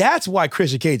 that's why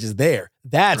Christian Cage is there.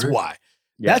 That's why.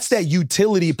 Yes. That's that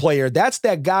utility player. That's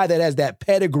that guy that has that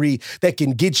pedigree that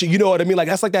can get you. You know what I mean? Like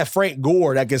that's like that Frank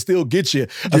Gore that can still get you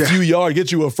a few yards,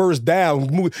 get you a first down.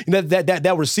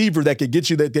 That receiver that can get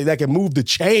you that can move the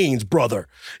chains, brother.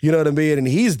 You know what I mean? And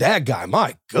he's that guy.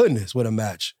 My goodness, what a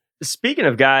match. Speaking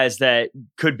of guys that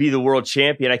could be the world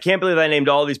champion, I can't believe I named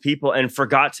all these people and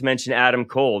forgot to mention Adam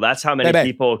Cole. That's how many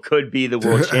people could be the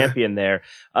world champion there.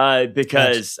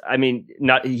 Because, I mean,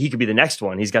 he could be the next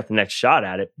one. He's got the next shot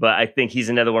at it. But I think he's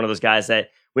another one of those guys that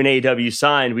when AEW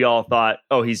signed, we all thought,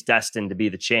 oh, he's destined to be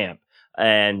the champ.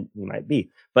 And he might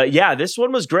be. But yeah, this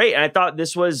one was great. And I thought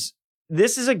this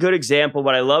is a good example.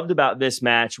 What I loved about this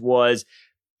match was,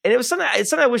 and it's something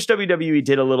I wish WWE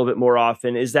did a little bit more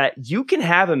often, is that you can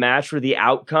have a match where the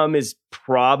outcome is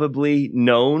probably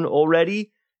known already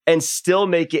and still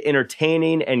make it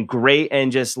entertaining and great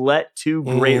and just let two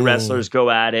great wrestlers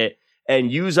go at it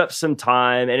and use up some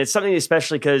time. And it's something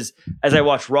especially because as I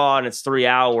watch Raw and it's 3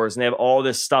 hours and they have all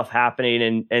this stuff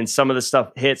happening and some of the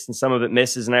stuff hits and some of it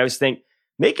misses. And I always think,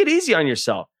 make it easy on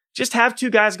yourself. Just have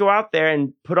two guys go out there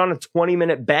and put on a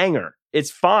 20-minute banger. It's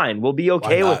fine. We'll be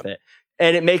okay with it.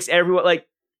 And it makes everyone like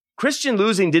Christian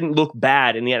losing didn't look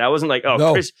bad in the end. I wasn't like,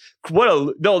 Chris,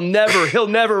 he'll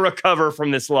never recover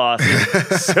from this loss.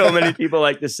 So many people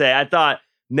like to say. I thought,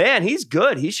 man, he's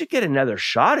good. He should get another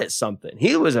shot at something.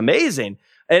 He was amazing.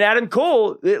 And Adam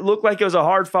Cole, it looked like it was a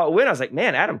hard fought win. I was like,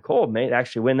 man, Adam Cole may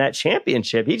actually win that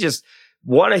championship. He just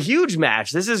won a huge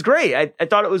match. This is great. I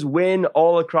thought it was win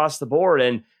all across the board.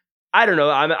 And I don't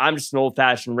know. I'm just an old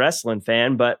fashioned wrestling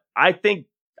fan, but I think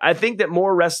that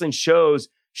more wrestling shows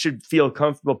should feel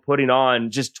comfortable putting on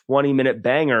just 20-minute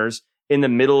bangers in the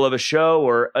middle of a show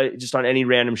or just on any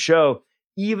random show,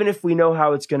 even if we know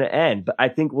how it's going to end. But I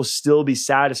think we'll still be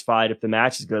satisfied if the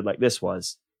match is good like this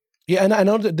was. Yeah, and I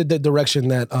know the direction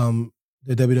that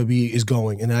the WWE is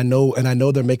going, and I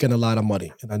know they're making a lot of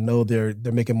money, and I know they're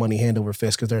making money hand over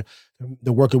fist because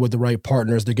they're working with the right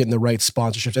partners, they're getting the right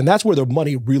sponsorships, and that's where the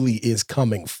money really is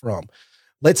coming from.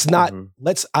 I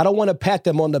don't want to pat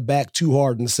them on the back too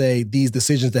hard and say these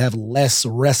decisions to have less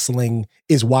wrestling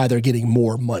is why they're getting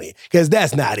more money, because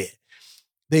that's not it.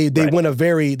 They went a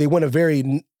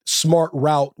very smart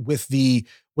route with the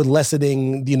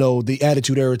lessening, the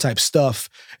Attitude Era type stuff.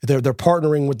 They're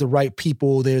partnering with the right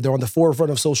people. They're on the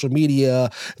forefront of social media.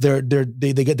 They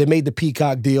made the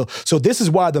Peacock deal. So this is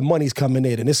why the money's coming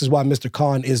in, and this is why Mr.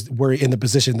 Khan we're in the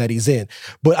position that he's in.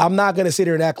 But I'm not going to sit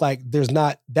here and act like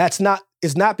it's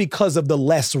not because of the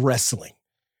less wrestling.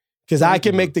 Because I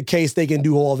can make the case they can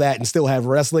do all that and still have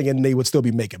wrestling and they would still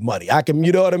be making money. I can,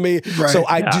 you know what I mean? Right.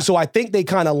 So I think they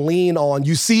kind of lean on,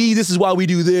 you see, this is why we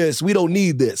do this. We don't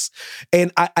need this.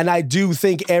 And I do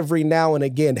think every now and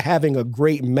again, having a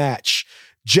great match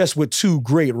just with two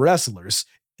great wrestlers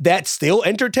that still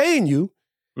entertain you,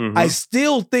 I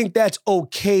still think that's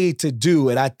okay to do,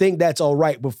 and I think that's all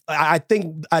right. But I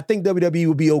think WWE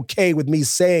would be okay with me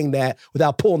saying that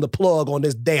without pulling the plug on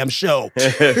this damn show.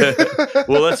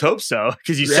 Well, let's hope so,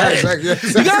 because you said it.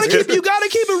 You gotta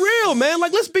keep it real, man.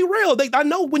 Like, let's be real. I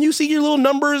know when you see your little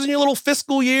numbers and your little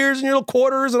fiscal years and your little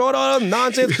quarters and all that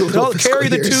nonsense, carry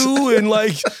the two and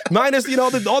like minus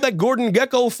all that Gordon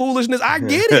Gekko foolishness. I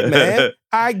get it, man.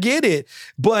 I get it,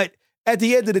 but at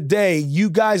the end of the day, you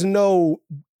guys know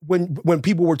when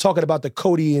people were talking about the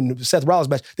Cody and Seth Rollins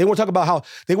match, they weren't talking about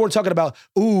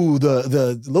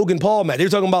the Logan Paul match. They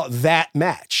were talking about that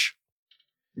match.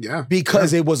 Yeah.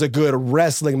 Because it was a good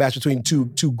wrestling match between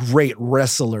two great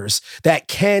wrestlers that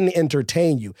can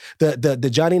entertain you. The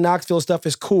Johnny Knoxville stuff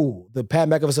is cool. The Pat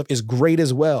McAfee stuff is great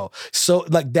as well. So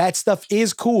like that stuff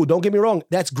is cool. Don't get me wrong.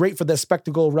 That's great for the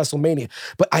spectacle of WrestleMania.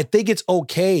 But I think it's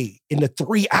okay in the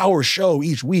 3-hour show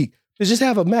each week to just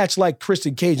have a match like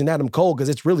Christian Cage and Adam Cole because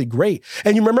it's really great.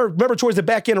 And you remember towards the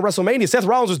back end of WrestleMania, Seth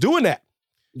Rollins was doing that.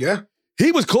 Yeah.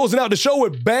 He was closing out the show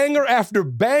with banger after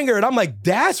banger. And I'm like,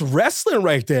 that's wrestling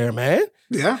right there, man.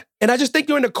 Yeah. And I just think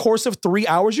during the course of 3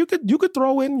 hours, you could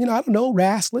throw in, I don't know,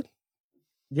 wrestling.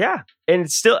 Yeah. And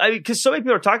it's still, because so many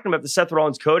people are talking about the Seth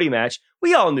Rollins-Cody match.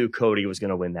 We all knew Cody was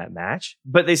going to win that match,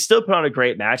 but they still put on a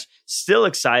great match. Still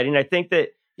exciting. I think that,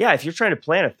 yeah, if you're trying to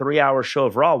plan a 3-hour show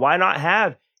of Raw, why not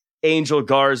have Angel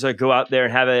Garza go out there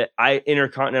and have an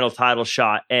Intercontinental title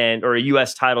shot or a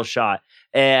U.S. title shot,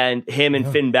 and him and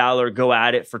Finn Balor go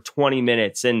at it for 20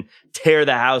 minutes and tear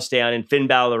the house down, and Finn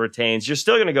Balor retains. You're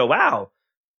still going to go, wow,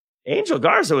 Angel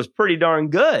Garza was pretty darn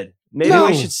good. Maybe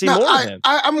we should see more of him.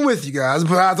 I'm with you guys,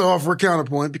 but I have to offer a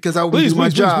counterpoint because I would do my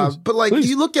job. But like,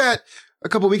 you look at a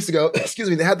couple of weeks ago,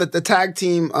 they had the tag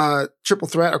team triple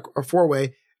threat or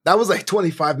 4-way. That was like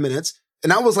 25 minutes.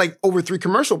 And that was like over 3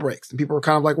 commercial breaks. And people were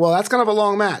kind of like, well, that's kind of a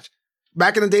long match.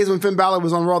 Back in the days when Finn Balor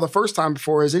was on Raw the first time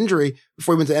before his injury,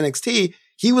 before he went to NXT,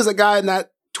 he was a guy in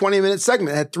that 20-minute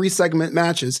segment, had 3-segment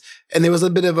matches. And there was a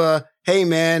bit of a, hey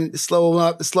man, slow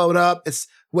it up. It's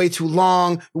way too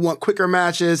long. We want quicker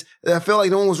matches. And I feel like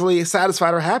no one was really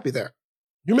satisfied or happy there.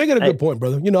 You're making a good point,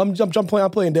 brother. I'm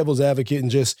playing devil's advocate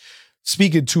and just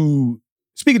speaking to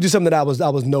something that I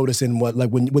was noticing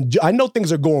when I know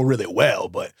things are going really well,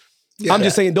 but I'm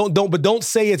just saying, don't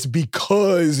say it's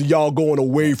because y'all going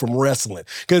away from wrestling,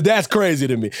 because that's crazy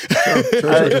to me.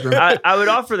 I would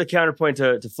offer the counterpoint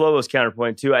to Flobo's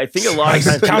counterpoint too. I think a lot of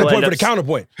times counterpoint for the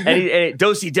counterpoint. And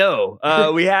do-si-do.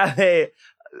 We have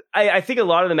I think a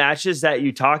lot of the matches that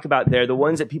you talk about there, the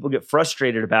ones that people get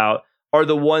frustrated about, are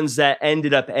the ones that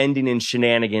ended up ending in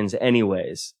shenanigans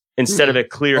anyways, instead of a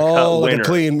clear-cut winner.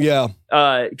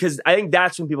 Because I think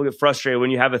that's when people get frustrated, when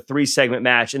you have a 3-segment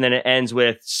match and then it ends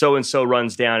with so-and-so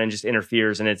runs down and just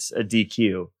interferes and it's a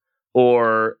DQ,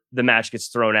 or the match gets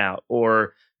thrown out,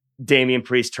 or Damian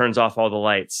Priest turns off all the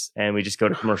lights and we just go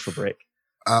to commercial break.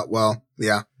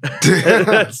 Yeah.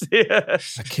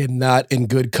 I cannot in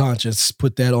good conscience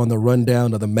put that on the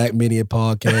rundown of the MackMania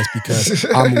podcast because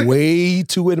I'm way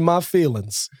too in my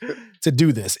feelings to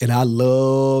do this. And I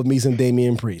love me some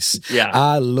Damian Priest. Yeah.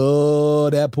 I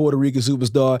love that Puerto Rican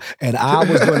superstar. And I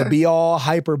was going to be all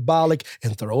hyperbolic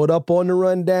and throw it up on the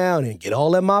rundown and get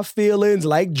all in my feelings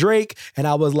like Drake. And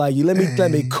I was like, let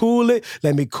me cool it.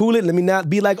 Let me cool it. Let me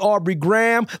not be like Aubrey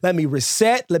Graham. Let me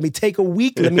reset. Let me take a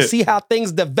week. Let me see how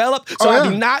things develop. So I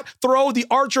do not throw the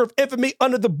Archer of Infamy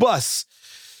under the bus.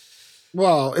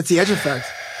 Well, it's the edge effect.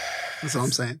 That's all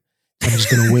I'm saying. I'm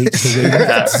just going to wait.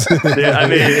 I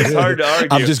mean, it's hard to argue.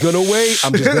 I'm just going to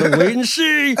wait and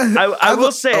see. I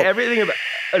will say everything about...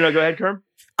 Oh, no, go ahead, Kerm.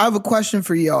 I have a question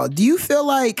for y'all. Do you feel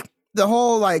like the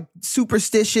whole like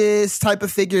superstitious type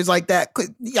of figures like that,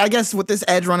 I guess with this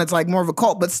Edge run, it's like more of a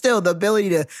cult, but still the ability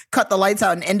to cut the lights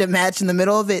out and end a match in the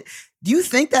middle of it, Do you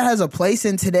think that has a place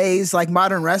in today's like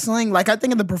modern wrestling? Like I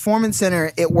think in the Performance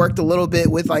Center, it worked a little bit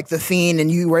with like The Fiend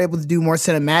and you were able to do more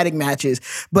cinematic matches.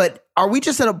 But are we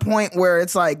just at a point where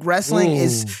it's like wrestling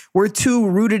we're too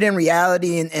rooted in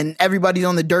reality and everybody's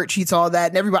on the dirt sheets, all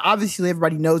that. And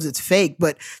everybody knows it's fake,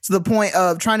 but to the point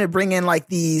of trying to bring in like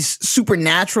these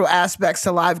supernatural aspects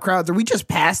to live crowds, are we just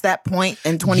past that point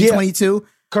in 2022? Yeah.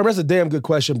 Carm, that's a damn good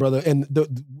question, brother. And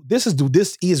this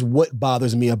is what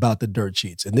bothers me about the dirt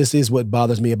sheets. And this is what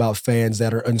bothers me about fans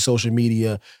that are on social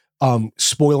media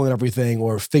spoiling everything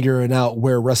or figuring out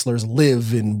where wrestlers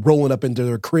live and rolling up into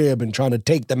their crib and trying to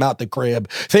take them out the crib.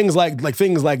 Things like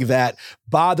that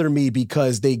bother me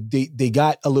because they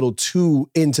got a little too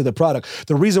into the product.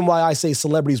 The reason why I say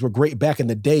celebrities were great back in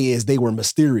the day is they were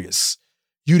mysterious.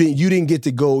 You didn't get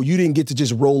to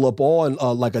just roll up on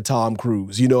like a Tom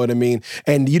Cruise, you know what I mean?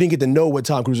 And you didn't get to know what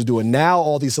Tom Cruise is doing. Now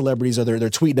all these celebrities they're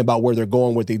tweeting about where they're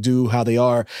going, what they do, how they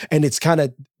are, and it's kind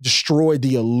of destroyed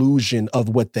the illusion of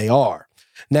what they are.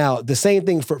 Now, the same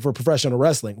thing for professional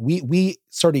wrestling. We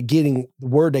started getting the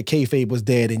word that kayfabe was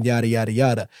dead and yada, yada,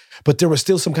 yada. But there was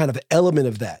still some kind of element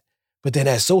of that. But then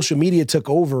as social media took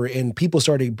over and people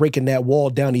started breaking that wall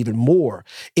down even more,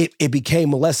 it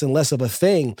became less and less of a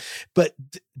thing. But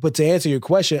to answer your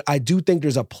question, I do think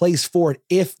there's a place for it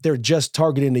if they're just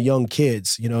targeting the young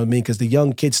kids, you know what I mean? Because the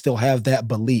young kids still have that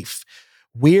belief.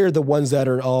 We're the ones that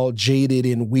are all jaded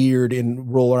and weird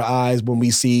and roll our eyes when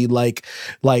we see like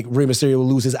Rey Mysterio will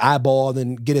lose his eyeball and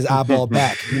then get his eyeball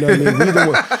back. You know what I mean?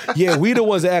 We the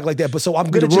ones that act like that. But so I'm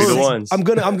gonna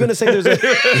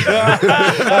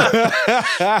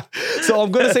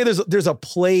say there's a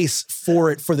place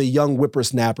for it for the young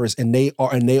whippersnappers, and they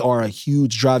are a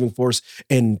huge driving force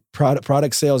in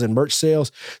product sales and merch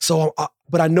sales. So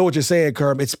but I know what you're saying,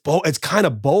 Kerm. It's kind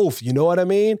of both, you know what I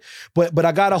mean? But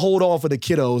I gotta hold on for the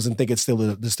kiddos and think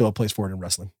there's still a place for it in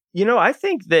wrestling. You know, I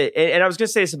think that, and I was going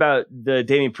to say this about the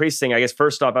Damian Priest thing. I guess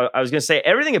first off, I was going to say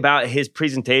everything about his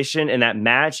presentation in that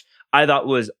match I thought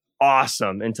was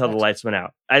awesome until the lights went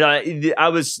out. I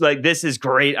was like, this is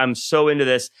great. I'm so into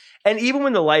this. And even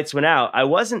when the lights went out, I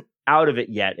wasn't out of it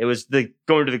yet. It was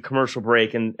going to the commercial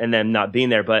break and them not being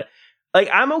there. But like,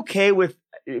 I'm okay with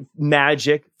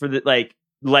magic for the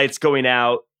lights going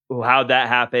out, how'd that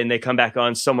happen? They come back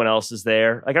on, someone else is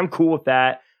there. Like, I'm cool with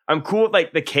that. I'm cool with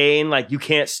like the Kane, like you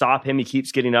can't stop him. He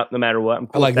keeps getting up no matter what. I'm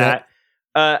cool with that.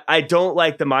 I don't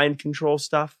like the mind control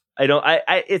stuff. I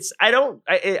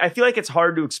feel like it's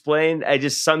hard to explain.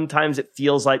 Sometimes it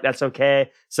feels like that's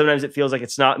okay. Sometimes it feels like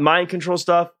it's not. Mind control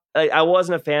stuff. I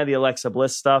wasn't a fan of the Alexa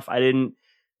Bliss stuff.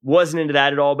 Wasn't into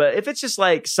that at all. But if it's just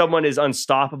like someone is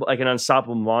unstoppable, like an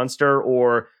unstoppable monster,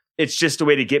 or it's just a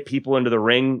way to get people into the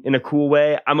ring in a cool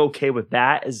way, I'm okay with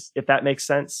that, if that makes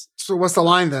sense. So what's the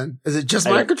line then? Is it just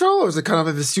mind control, or is it kind of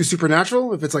if it's too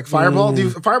supernatural? If it's like fireball,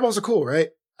 fireballs are cool, right?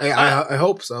 I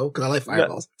hope so, because I like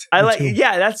fireballs. That's what I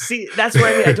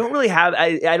mean. I don't really have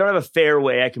I don't have a fair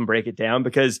way I can break it down,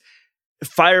 because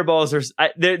fireballs are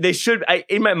they should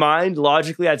in my mind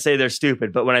logically I'd say they're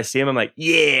stupid, but when I see them I'm like,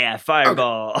 yeah,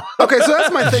 fireball. Okay, so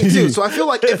that's my thing too. So I feel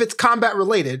like if it's combat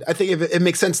related, I think if it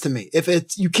makes sense to me. If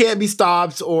it's you can't be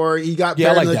stopped or you got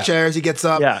buried in the chairs, he gets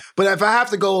up. Yeah. But if I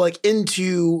have to go like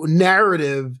into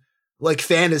narrative like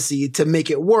fantasy to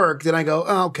make it work, then I go,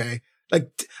 oh, okay.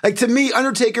 Like to me,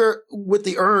 Undertaker with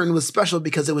the urn was special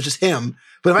because it was just him.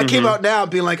 But if I came out now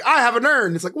being like, I have an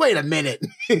urn, it's like, wait a minute.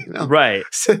 You know? Right.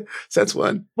 So that's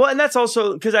one. Well, and that's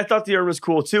also because I thought the urn was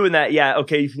cool too, in that,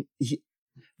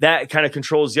 that kind of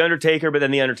controls the Undertaker, but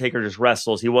then the Undertaker just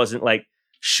wrestles. He wasn't like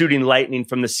shooting lightning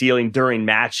from the ceiling during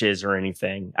matches or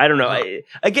anything. I don't know. I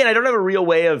don't have a real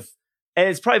way of, and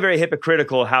it's probably very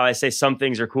hypocritical how I say some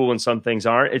things are cool and some things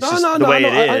aren't. It's the way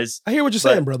it is. I hear what you're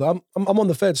saying, brother. I'm on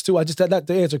the fence too. I just had that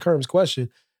to answer Kerm's question.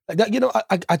 I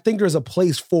think there's a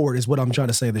place for it is what I'm trying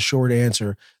to say. The short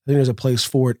answer. I think there's a place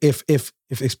for it if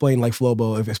explained like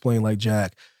Flobo, if explained like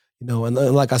Jack. You know, and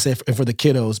like I said, for the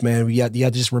kiddos, man, you have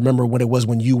to just remember what it was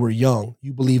when you were young.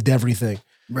 You believed everything.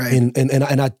 Right.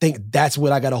 And I think that's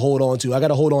what I got to hold on to. I got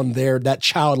to hold on that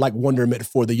childlike wonderment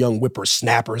for the young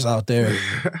whippersnappers out there.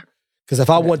 Because if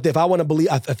I want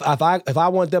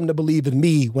them to believe in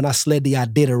me when I sled the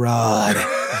Iditarod,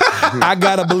 I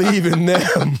gotta believe in them.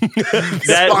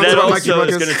 that also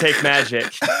is going to take magic.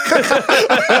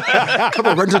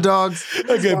 Couple renter dogs.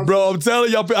 Okay, bro, I'm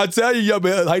telling y'all,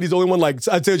 man, Heidi's the only one. Like,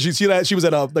 I tell you, she was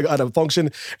at a function,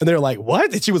 and they're like,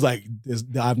 "What?" And she was like,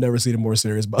 "I've never seen a more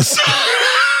serious bus." I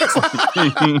was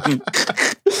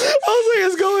like,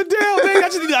 it's going down, man.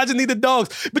 I just need the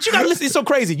dogs. But you gotta listen, it's so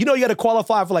crazy. You know, you gotta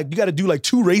qualify for you gotta do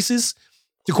 2 races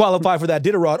to qualify for that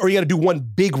Iditarod, or you got to do one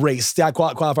big race to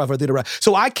qualify for the Iditarod.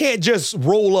 So I can't just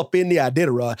roll up in the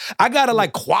Iditarod. I got to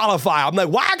like qualify. I'm like,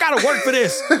 why I got to work for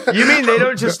this? You mean they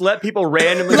don't just let people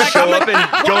randomly show up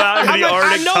and go out into the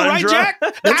Arctic tundra? right, Jack?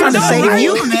 They're trying to save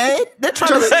you, man. They're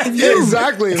trying to save you.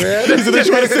 Exactly, man. They're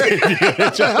trying to save you.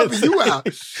 They're trying to help you out.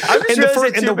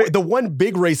 And the one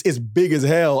big race is big as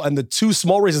hell, and the two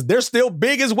small races, they're still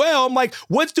big as well. I'm like,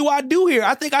 what do I do here?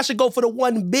 I think I should go for the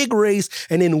one big race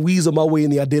and then weasel my way in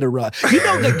the Iditarod. You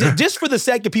know, like, just for the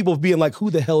sake of people being like, who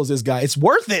the hell is this guy? It's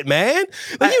worth it, man.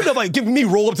 Like, you know, like giving me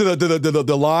roll up to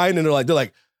the line, and they're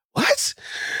like, what?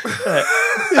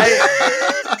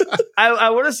 I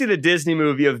want to see the Disney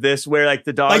movie of this where like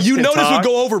the dogs like you can know talk. This would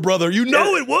go over, brother. You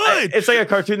know it would. It's like a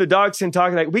cartoon. The dogs can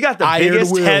talk like, we got the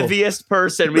biggest, heaviest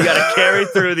person we got to carry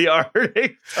through the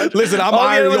Arctic. Listen, I'm all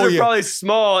the others are probably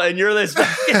small, and you're this.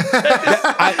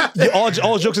 all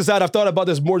jokes aside, I've thought about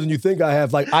this more than you think I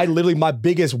have. Like, I literally, my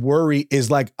biggest worry is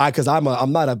like, because I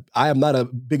am not as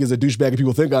big as a douchebag as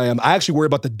people think I am. I actually worry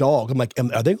about the dog. I'm like,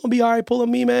 are they gonna be all right pulling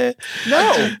me, man?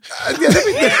 No.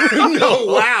 No.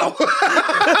 Wow.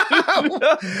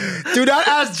 Do not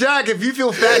ask Jack if you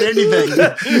feel fat anything.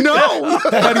 No.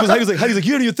 He's like,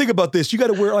 you don't even think about this. You got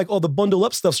to wear like all the bundle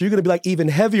up stuff, so you're gonna be like even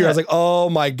heavier. I was like, oh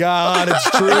my God, it's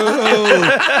true.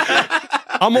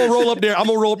 I'm gonna roll up there a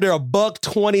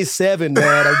 $127,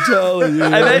 man. I'm telling you.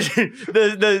 I imagine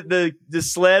the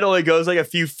sled only goes like a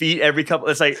few feet every couple.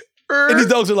 It's like. And these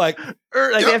dogs are like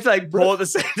they have to like pull at the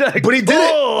same time. But he did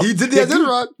it. He did the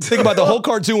Iditarod. Think about the whole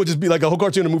cartoon would just be like a whole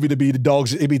cartoon and movie to be the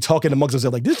dogs. It'd be talking amongst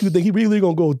themselves like, this dude think he really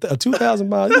gonna go 2,000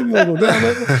 miles? He gonna go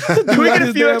down. Can we get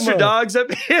a few extra dogs up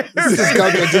here? This is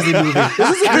gotta be a Disney movie. Is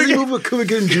this a Disney movie with Cuba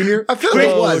Gooding Jr.? I feel like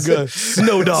it was. Good.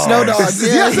 Snow Dogs. Snow Dogs.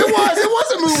 Yeah. Yes, it was. It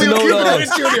was a movie with Cuba Gooding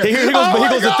Jr. Here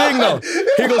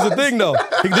goes the thing though.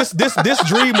 This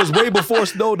dream was way before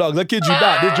Snow Dogs. I kid you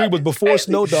not. This dream was before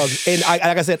Snow Dogs. And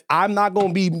like I said, I'm not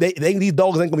gonna be. These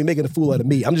dogs ain't gonna be making a fool out of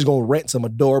me. I'm just gonna rent some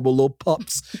adorable little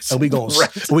pups, and we gonna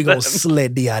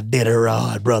sled the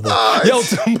Iditarod, brother. Yo,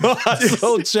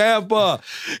 Tommaso Ciampa,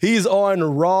 he's on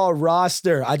Raw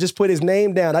roster. I just put his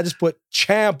name down. I just put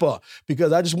Ciampa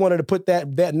because I just wanted to put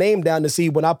that name down to see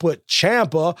when I put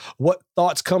Ciampa, what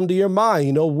thoughts come to your mind.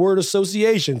 You know, word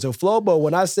association. So Flobo,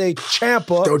 when I say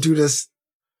Ciampa, don't do this.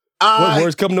 What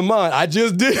words come to mind? I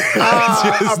just did.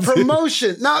 A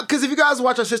promotion. Now, because if you guys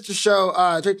watch our sister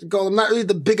show, Drake the Gold, I'm not really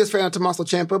the biggest fan of Tommaso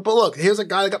Ciampa, but look, here's a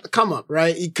guy that got the come up,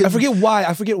 right? I forget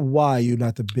why you're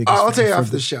not the biggest. I'll tell you after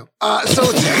the show.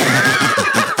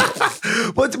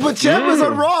 But Ciampa's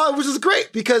on Raw, which is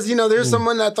great because, you know, there's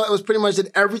someone that I thought was pretty much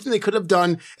did everything they could have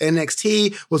done in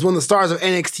NXT, was one of the stars of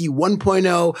NXT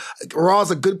 1.0.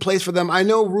 Raw's a good place for them. I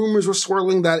know rumors were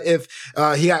swirling that if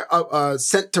he got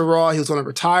sent to Raw, he was going to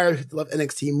retire. He'd love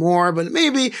NXT more, but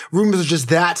maybe rumors are just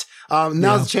that.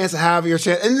 Now's the chance to have your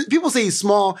chance. And people say he's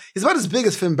small. He's about as big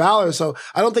as Finn Balor, so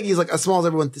I don't think he's like as small as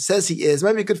everyone says he is.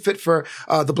 Maybe a good fit for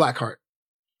the Blackheart.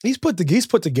 He's put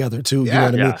together too. You know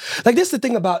what I mean? Like, this is the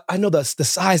thing about, I know the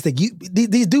size that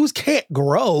these dudes can't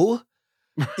grow.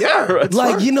 Yeah.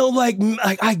 Like, you know,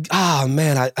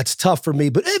 it's tough for me.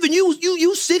 But Evan, you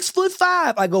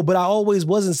 6'5". I go, but I always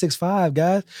wasn't 6'5",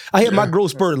 guys. I hit my growth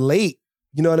spurt late.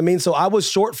 You know what I mean? So I was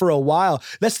short for a while.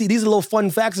 Let's see. These are little fun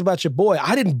facts about your boy.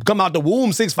 I didn't come out the womb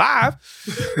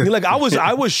 6'5". Like, I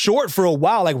was short for a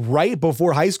while. Like, right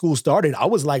before high school started, I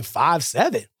was like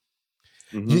 5'7".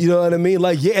 Mm-hmm. You know what I mean?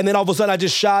 Like, yeah, and then all of a sudden I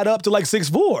just shot up to like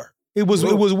 6'4". It was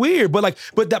weird, but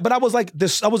I was like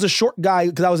this. I was a short guy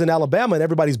because I was in Alabama and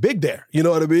everybody's big there. You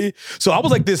know what I mean? So I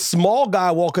was like this small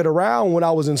guy walking around when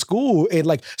I was in school, and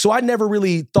like, so I never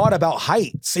really thought about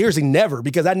height. Seriously, never,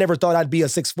 because I never thought I'd be a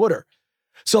 6-footer.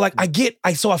 So like I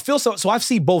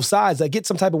see both sides. I get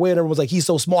some type of way, and everyone's like, he's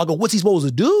so small. I go, what's he supposed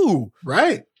to do?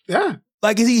 Right? Yeah.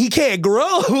 Like, he can't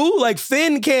grow. Like,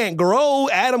 Finn can't grow.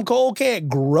 Adam Cole can't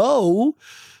grow.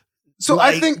 So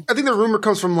like, I think the rumor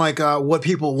comes from like what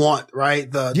people want,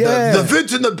 right? The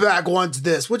Vince in the back wants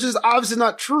this, which is obviously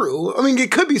not true. I mean, it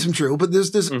could be some true, but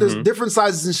there's different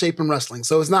sizes and shape in wrestling,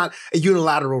 so it's not a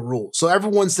unilateral rule. So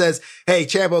everyone says, "Hey,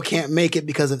 Ciampa can't make it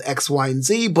because of X, Y, and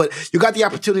Z," but you got the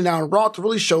opportunity now in Raw to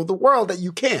really show the world that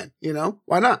you can. You know,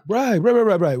 why not? Right.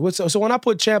 So when I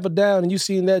put Ciampa down and you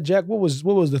seen that, Jack, what was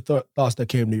the thoughts that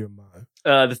came to your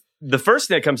mind? The first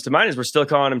thing that comes to mind is we're still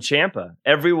calling him Ciampa.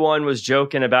 Everyone was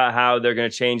joking about how they're going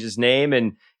to change his name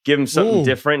and give him something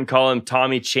different and call him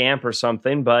Tommy Champ or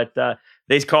something, but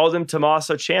they called him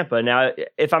Tommaso Ciampa. Now,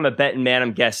 if I'm a betting man,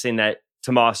 I'm guessing that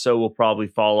Tommaso will probably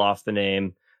fall off the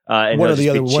name. And one of the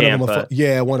other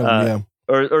Ciampa. One of them,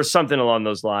 or something along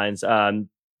those lines.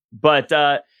 But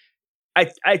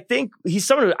I think he's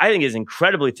someone who I think is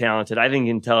incredibly talented. I think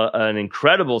he can tell an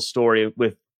incredible story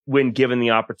when given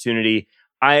the opportunity.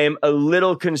 I am a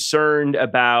little concerned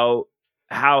about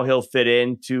how he'll fit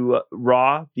into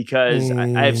Raw because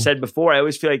I've said before, I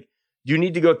always feel like you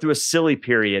need to go through a silly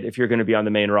period if you're going to be on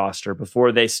the main roster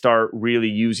before they start really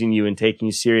using you and taking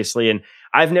you seriously. And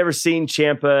I've never seen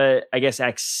Ciampa, I guess,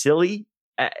 act silly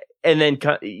and then,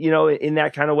 in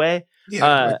that kind of way.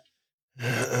 Yeah.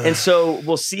 And so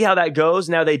we'll see how that goes.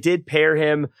 Now, they did pair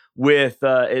him with,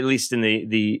 at least in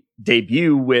the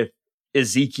debut, with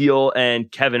Ezekiel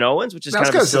and Kevin Owens, which is kind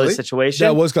of a silly situation.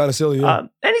 That was kind of silly, yeah.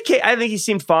 I think he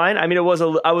seemed fine. I mean, I was a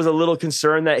little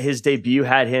concerned that his debut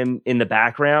had him in the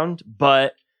background,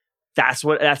 but that's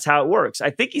how it works. I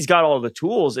think he's got all the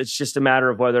tools. It's just a matter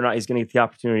of whether or not he's going to get the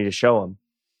opportunity to show them.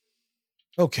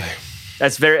 Okay.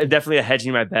 That's definitely a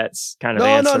hedging my bets kind of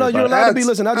answer. No, you're allowed to be.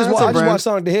 Listen, I just watched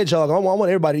Sonic the Hedgehog. I want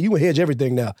everybody. You can hedge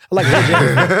everything now. I like hedge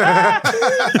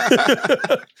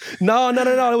everything. No.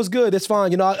 It was good. It's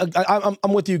fine.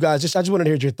 I'm with you guys. I just wanted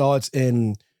to hear your thoughts.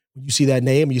 And when you see that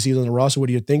name, you see it on the roster, what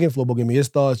are you thinking? Flobo give me his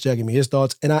thoughts. Jack give me his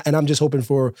thoughts. And I'm just hoping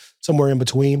for somewhere in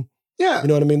between. Yeah. You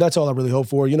know what I mean? That's all I really hope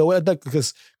for. You know what?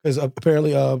 Because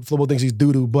apparently Flobo thinks he's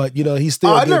doo-doo, but, he's still...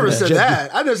 I never said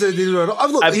that. I never said doo-doo at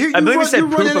all. Look, I believe you said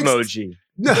poop emoji.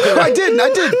 No, I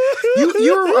didn't.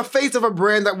 You're a face of a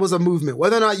brand that was a movement.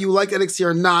 Whether or not you liked NXT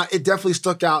or not, it definitely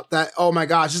stuck out that, oh my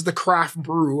gosh, this is the craft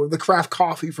brew or the craft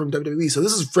coffee from WWE. So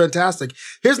this is fantastic.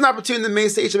 Here's an opportunity in the main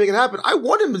stage to make it happen. I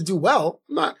want him to do well.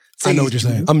 I'm not saying... I know what you're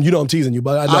saying. I'm teasing you,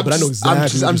 but I know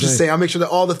exactly I'm just saying. I'll make sure that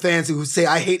all the fans who say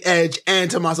I hate Edge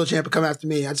and Tommaso Ciampa come after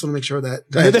me. I just want to make sure that...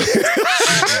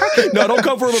 No, don't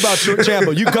come for him about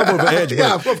Ciampa. You come for him for Edge.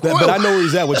 But I know where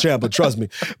he's at with Ciampa. Trust me.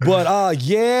 But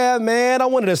yeah, man, I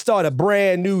wanted to start a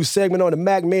brand new segment on the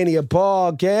MackMania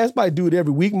Podcast. Might do it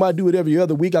every week. Might do it every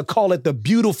other week. I call it the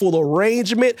Beautiful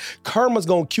Arrangement. Karma's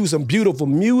gonna cue some beautiful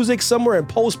music somewhere in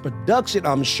post-production,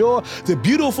 I'm sure. The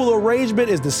Beautiful Arrangement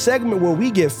is the segment where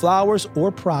we give flowers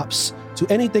or props to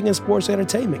anything in sports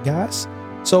entertainment, guys.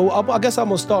 So I guess I'm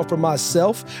gonna start for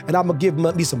myself, and I'm gonna give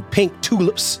me some pink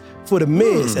tulips for The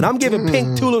Miz. And I'm giving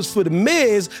pink tulips for The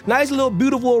Miz. Nice little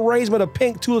beautiful arrangement of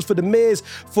pink tulips for The Miz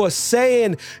for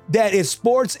saying that it's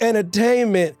sports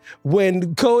entertainment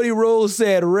when Cody Rhodes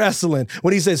said wrestling.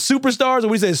 When he said superstars, or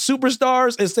when he said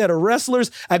superstars instead of wrestlers,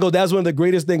 I go, that's one of the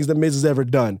greatest things The Miz has ever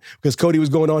done. Because Cody was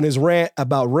going on his rant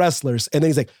about wrestlers, and then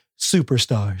he's like,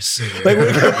 superstars. Like when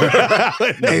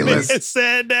he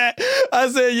said that, I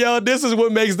said, yo, this is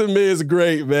what makes The Miz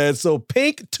great, man. So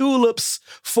pink tulips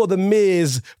for The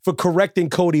Miz for correcting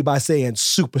Cody by saying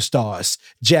superstars.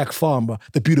 Jack Farmer,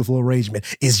 the beautiful arrangement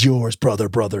is yours,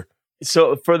 brother.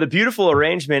 So for the beautiful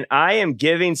arrangement, I am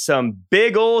giving some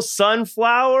big old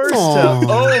sunflowers to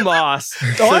Omos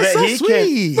so that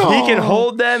he can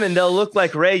hold them and they'll look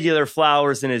like regular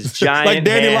flowers in his giant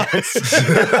hands.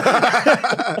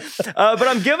 But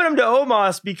I'm giving them to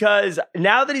Omos because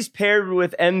now that he's paired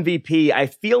with MVP, I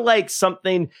feel like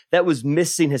something that was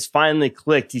missing has finally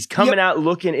clicked. He's coming out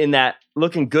looking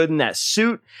good in that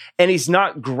suit, and he's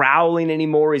not growling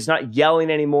anymore. He's not yelling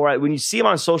anymore. When you see him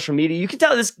on social media, you can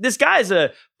tell this guy is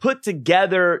a put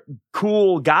together,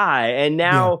 cool guy. And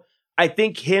now I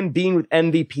think him being with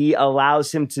MVP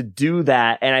allows him to do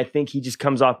that. And I think he just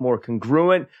comes off more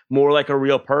congruent, more like a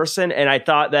real person. And I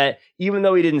thought that even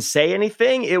though he didn't say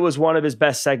anything, it was one of his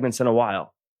best segments in a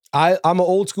while. I'm an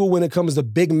old school when it comes to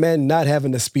big men not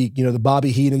having to speak. The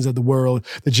Bobby Heatons of the world,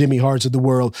 the Jimmy Harts of the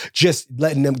world, just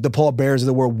letting them, the Paul Bearers of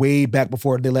the world, way back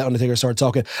before they let Undertaker start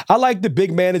talking. I like the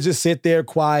big man to just sit there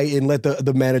quiet and let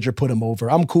the manager put him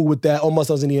over. I'm cool with that. Almost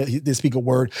doesn't need to speak a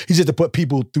word. He's just to put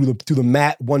people through the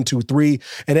mat, 1, 2, 3,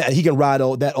 and he can ride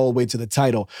all the way to the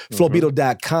title.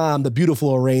 Flobito.com, the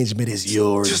beautiful arrangement is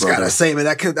yours. Just gotta say, man,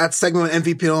 that segment with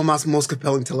MVP almost most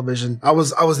compelling television. I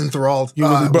was enthralled. Bro,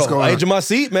 I edge of my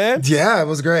seat, man. Yeah, it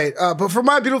was great. But for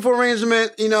my beautiful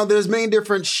arrangement, there's many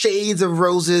different shades of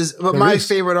roses, but my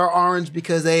favorite are orange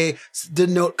because they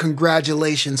denote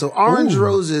congratulations. So orange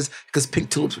roses, because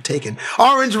pink tulips were taken.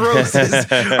 Orange roses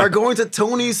are going to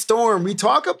Toni Storm. We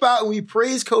talk about and we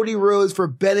praise Cody Rhodes for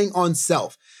betting on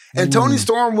self. And Toni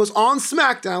Storm was on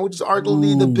SmackDown, which is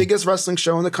arguably the biggest wrestling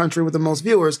show in the country with the most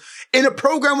viewers, in a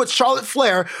program with Charlotte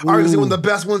Flair, arguably one of the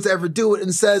best ones to ever do it,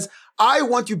 and says, I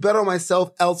want to bet on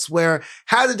myself elsewhere.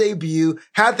 Had a debut,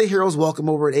 had the heroes welcome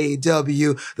over at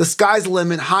AEW. The sky's the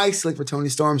limit, high ceiling for Toni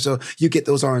Storm, so you get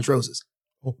those orange roses.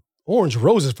 Orange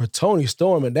roses for Tony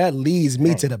Storm, and that leads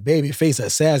me to the babyface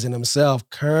assassin himself,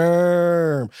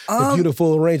 Kerm. The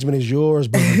beautiful arrangement is yours,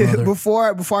 brother.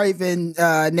 Before I even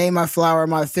name my flower,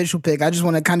 my official pick, I just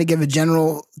want to kind of give a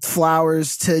general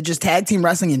flowers to just tag team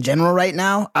wrestling in general right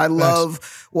now. I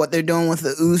love what they're doing with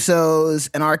the Usos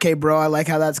and RK Bro. I like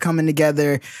how that's coming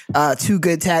together. 2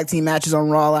 good tag team matches on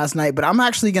Raw last night, but I'm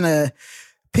actually going to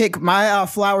pick my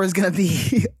flower is going to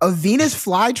be a Venus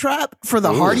flytrap for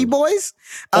the Hardy Boys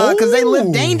because they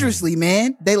live dangerously,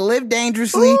 man. They live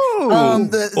dangerously.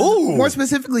 More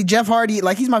specifically, Jeff Hardy,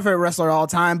 like he's my favorite wrestler of all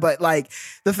time, but like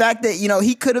the fact that,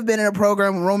 he could have been in a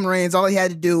program with Roman Reigns, all he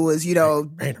had to do was,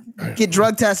 get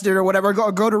drug tested or whatever,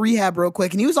 go to rehab real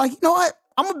quick. And he was like, you know what?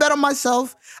 I'm gonna bet on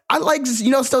myself. I like just,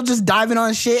 still just diving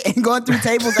on shit and going through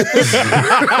tables at this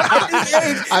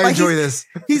age. I enjoy this.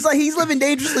 He's living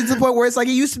dangerously to the point where it's like,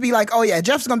 it used to be like, oh yeah,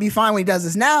 Jeff's gonna be fine when he does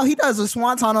this. Now he does a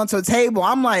swanton onto a table.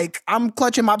 I'm like, I'm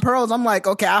clutching my pearls. I'm like,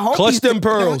 okay, I hope clutch them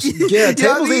pearls. Yeah,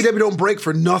 tables AEW don't break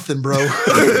for nothing, bro.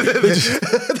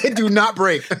 They do not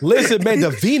break. Listen, man, the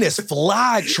Venus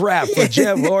fly trap for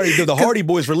Jeff Hardy, the Hardy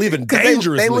Boys for living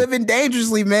dangerously. They living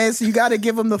dangerously, man. So you got to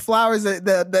give them the flowers,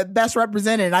 the best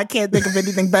represented. I can't think of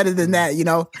anything better than that,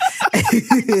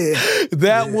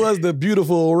 That was the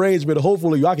beautiful arrangement.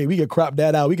 Hopefully, we can crop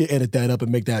that out. We can edit that up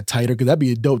and make that tighter because that'd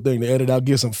be a dope thing to edit out.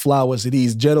 Give some flowers to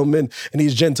these gentlemen and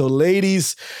these gentle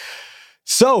ladies.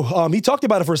 So he talked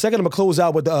about it for a second. I'm going to close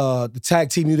out with the tag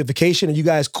team unification. And you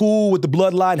guys cool with the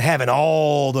bloodline having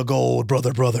all the gold,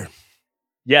 brother?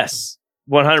 Yes,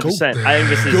 100%. I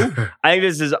think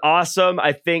this is awesome.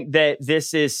 I think that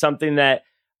this is something that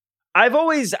I've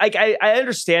always, I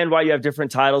understand why you have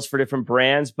different titles for different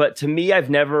brands, but to me, I've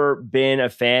never been a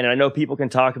fan. And I know people can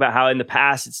talk about how in the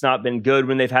past it's not been good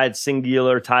when they've had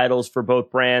singular titles for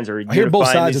both brands or I hear both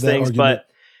sides these of that things. argument.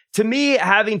 But to me,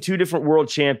 having 2 different world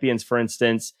champions, for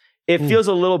instance, it feels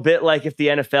a little bit like if the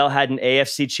NFL had an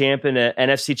AFC champ and an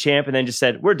NFC champ and then just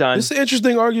said, we're done. It's an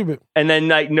interesting argument. And then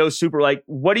no super,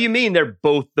 what do you mean they're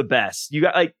both the best? You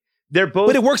got they're both.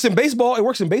 But it works in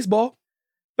baseball.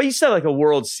 But you said a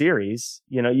World Series,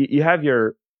 you have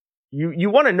you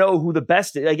want to know who the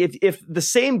best is. If the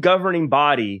same governing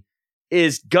body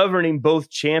is governing both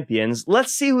champions,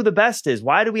 let's see who the best is.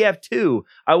 Why do we have 2?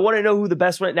 I want to know who the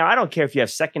best one. Now, I don't care if you have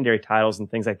secondary titles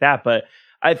and things like that, but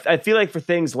I feel like for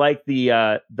things like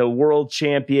the world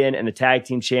champion and the tag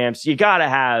team champs, you got to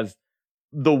have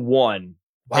the one.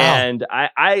 Wow. And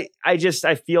I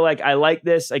feel like I like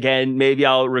this. Again, maybe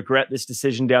I'll regret this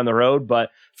decision down the road, but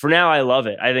for now, I love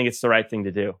it. I think it's the right thing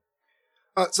to do.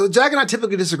 So Jack and I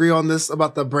typically disagree on this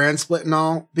about the brand split and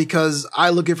all, because I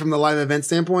look at it from the live event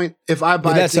standpoint. If I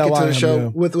buy a ticket to the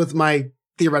show with my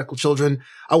theoretical children,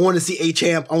 I want to see a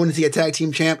champ. I want to see a tag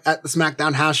team champ at the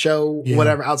SmackDown house show,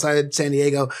 whatever, outside San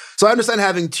Diego. So I understand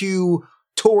having 2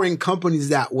 touring companies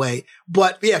that way.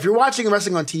 But yeah, if you're watching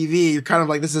wrestling on TV, you're kind of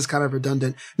like, this is kind of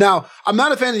redundant. Now, I'm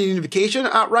not a fan of the unification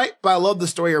outright, but I love the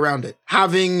story around it.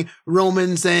 Having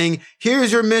Roman saying,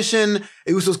 here's your mission.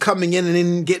 Usos coming in and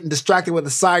then getting distracted with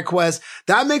a side quest.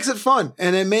 That makes it fun.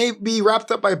 And it may be wrapped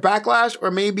up by Backlash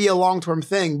or maybe a long-term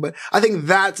thing. But I think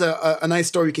that's a nice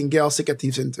story you can get all Sika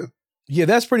Thieves into. Yeah,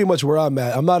 that's pretty much where I'm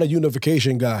at. I'm not a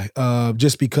unification guy,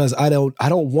 just because I don't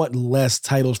want less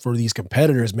titles for these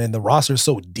competitors, man. The roster is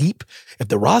so deep. If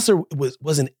the roster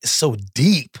wasn't so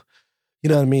deep, you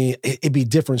know what I mean, it'd be a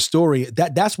different story.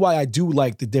 That's why I do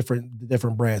like the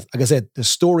different brands. Like I said, the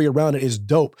story around it is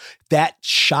dope. That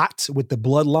shot with the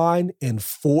bloodline and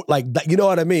 4, you know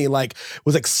what I mean? It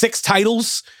was 6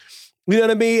 titles. You know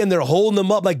what I mean? And they're holding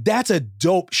them up. That's a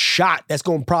dope shot. That's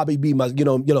going to probably be my,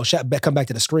 shot back, come back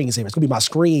to the screensaver. It's going to be my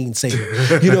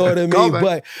screensaver. You know what I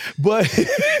mean?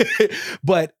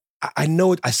 But I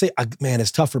know, man,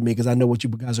 it's tough for me because I know what you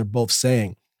guys are both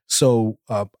saying. So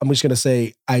I'm just going to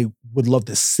say I would love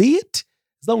to see it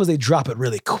as long as they drop it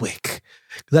really quick.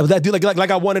 Because that dude,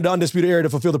 like I wanted the Undisputed Era to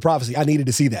fulfill the prophecy. I needed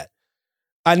to see that.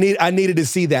 I needed to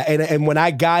see that. And when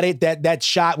I got it, that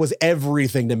shot was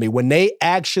everything to me. When they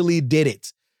actually did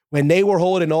it, when they were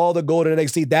holding all the gold in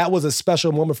NXT, that was a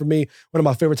special moment for me. One of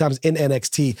my favorite times in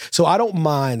NXT. So I don't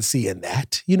mind seeing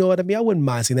that. You know what I mean? I wouldn't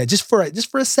mind seeing that just for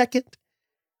a second.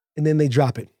 And then they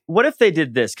drop it. What if they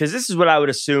did this? Because this is what I would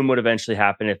assume would eventually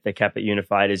happen if they kept it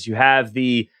unified, is you have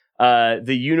the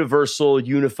universal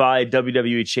unified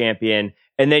WWE champion,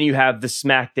 and then you have the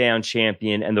SmackDown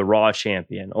champion and the Raw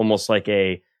champion, almost like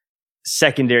a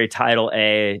secondary title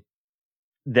A.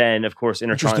 Then, of course,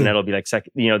 Intercontinental will be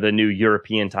the new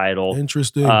European title.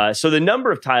 Interesting. So the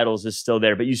number of titles is still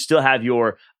there, but you still have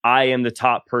your I am the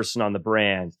top person on the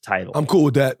brand title. I'm cool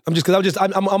with that. I'm a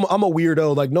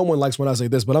weirdo. No one likes when I say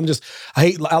this, but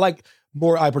I like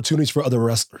more opportunities for other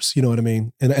wrestlers. You know what I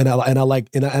mean? And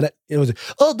it was,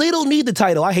 oh, they don't need the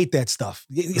title. I hate that stuff.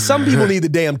 Some people need the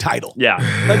damn title. Yeah.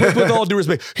 Like with all due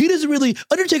respect,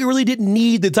 Undertaker really didn't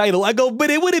need the title. I go, but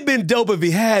it would have been dope if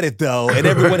he had it though, and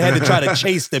everyone had to try to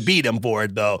chase to beat him for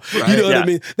it though. Right. You know what I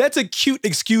mean? That's a cute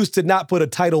excuse to not put a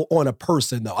title on a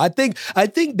person though. I think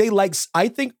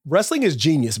wrestling is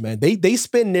genius, man. They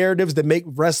spin narratives that make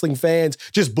wrestling fans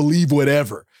just believe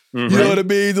whatever. Mm-hmm. You know what I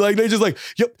mean? Like they just like,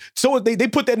 yep. So they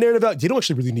put that narrative out. You don't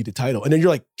actually really need the title, and then you're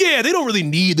like, yeah, they don't really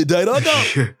need the title.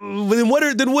 Then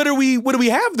what do we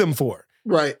have them for?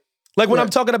 Right. Like when I'm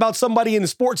talking about somebody in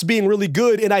sports being really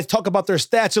good, and I talk about their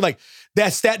stats, you're like,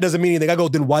 that stat doesn't mean anything. I go,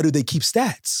 then why do they keep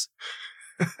stats?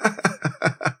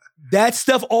 That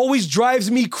stuff always drives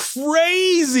me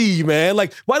crazy, man.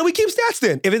 Like, why do we keep stats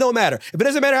then? If it don't matter, if it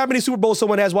doesn't matter how many Super Bowls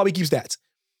someone has, why we keep stats?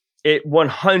 It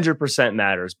 100%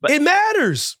 matters. But it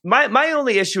matters. My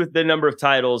only issue with the number of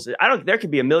titles, there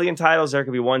could be a million titles, there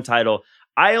could be one title.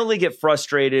 I only get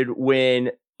frustrated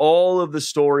when all of the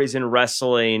stories in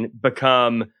wrestling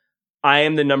become, I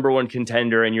am the number one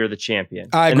contender and you're the champion.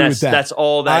 I agree with that. That's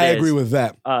all that is. I agree with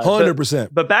that. 100%.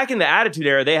 But back in the Attitude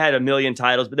Era, they had a million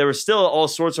titles, but there were still all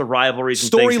sorts of rivalries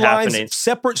and things happening.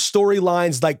 Separate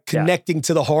storylines like connecting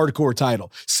to the hardcore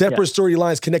title. Separate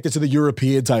storylines connected to the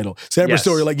European title. Separate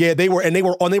story, like, they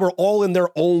were all in their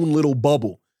own little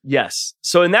bubble. Yes.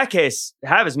 So in that case,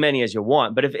 have as many as you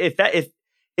want. But if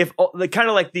kind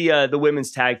of like the women's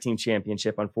tag team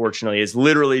championship, unfortunately, is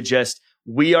literally just,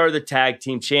 we are the tag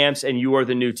team champs and you are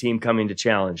the new team coming to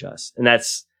challenge us. And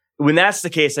when that's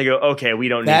the case, I go, okay, we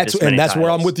don't need this many that's titles.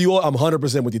 where I'm with you. I'm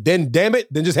 100% with you. Then, damn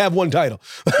it, then just have one title.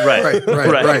 Right.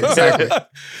 Exactly.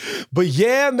 But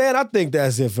yeah, man, I think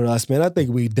that's it for us, man. I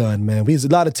think we done, man. There's a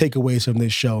lot of takeaways from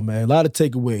this show, man. A lot of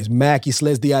takeaways. Mackie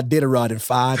sleds the Iditarod in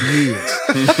 5 years.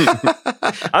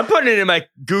 I'm putting it in my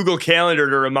Google Calendar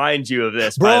to remind you of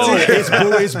this, bro. By the way.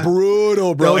 It's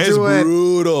brutal, bro. Don't It's do it.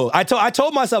 brutal. I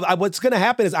told myself what's gonna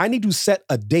happen is I need to set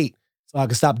a date so I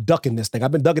can stop ducking this thing.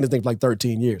 I've been ducking this thing for like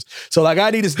 13 years. So like I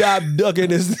need to stop ducking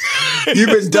this. You've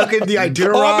been ducking the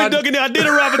Iditarod? Oh, I've been ducking the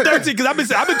Iditarod for 13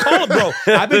 because I've been calling, bro.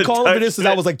 I've been calling for this since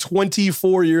I was like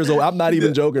 24 years old. I'm not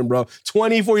even joking, bro.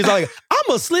 24 years old. Like, I'm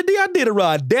gonna slit the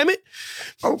Iditarod, damn it.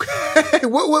 Okay.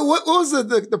 What was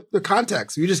the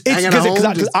context? You just hanging at home?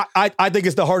 Because I think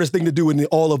it's the hardest thing to do in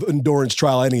all of endurance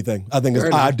trial anything. I think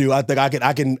I do. I think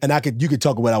I can, you can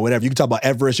talk about whatever. You can talk about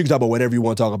Everest. You can talk about whatever you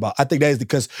want to talk about. I think that is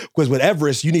because with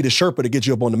Everest, you need a Sherpa to get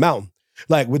you up on the mountain.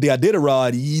 Like with the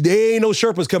Iditarod, there ain't no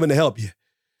Sherpas coming to help you.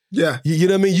 Yeah. You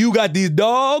know what I mean? You got these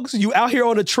dogs, you out here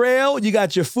on the trail, you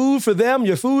got your food for them,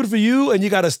 your food for you, and you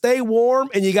got to stay warm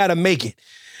and you got to make it.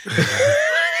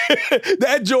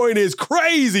 That joint is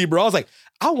crazy, bro. I was like,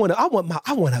 I want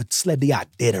to sled the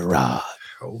Iditarod.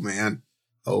 Oh man.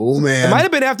 It might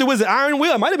have been after, was it Iron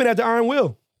Will? It might have been after Iron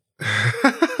Will.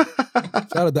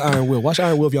 Shout out to Iron Will. Watch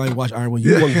Iron Will if y'all ain't watch Iron Will.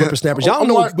 You want whippersnappers. Y'all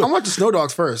know. I'm watching Snow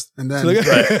Dogs first, and then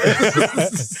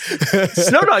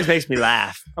Snow Dogs makes me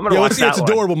laff. I'm gonna watch that. It's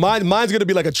adorable. Mine's gonna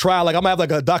be like a trial. Like I'm gonna have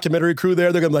like a documentary crew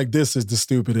there. They're gonna be like, this is the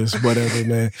stupidest, whatever,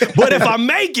 man. But if I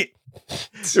make it,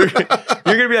 you're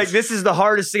gonna be like, this is the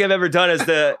hardest thing I've ever done. As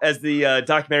the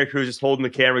documentary crew is just holding the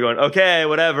camera, going, okay,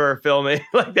 whatever, film it.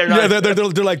 Like they're not. Yeah, they're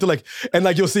like, and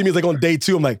like you'll see me like on day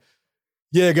 2. I'm like,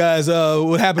 yeah, guys,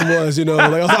 what happened was, I'm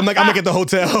at the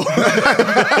hotel.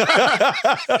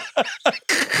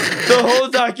 The whole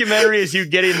documentary is you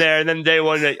getting there, and then day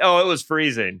 1, it was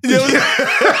freezing.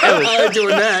 I was doing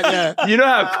that, yeah. You know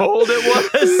how cold it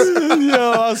was?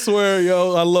 Yo, I swear,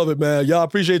 I love it, man. Y'all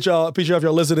appreciate y'all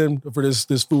listening for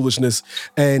this foolishness.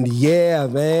 And yeah,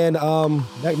 man,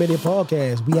 MackMania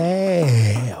Podcast, we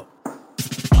out.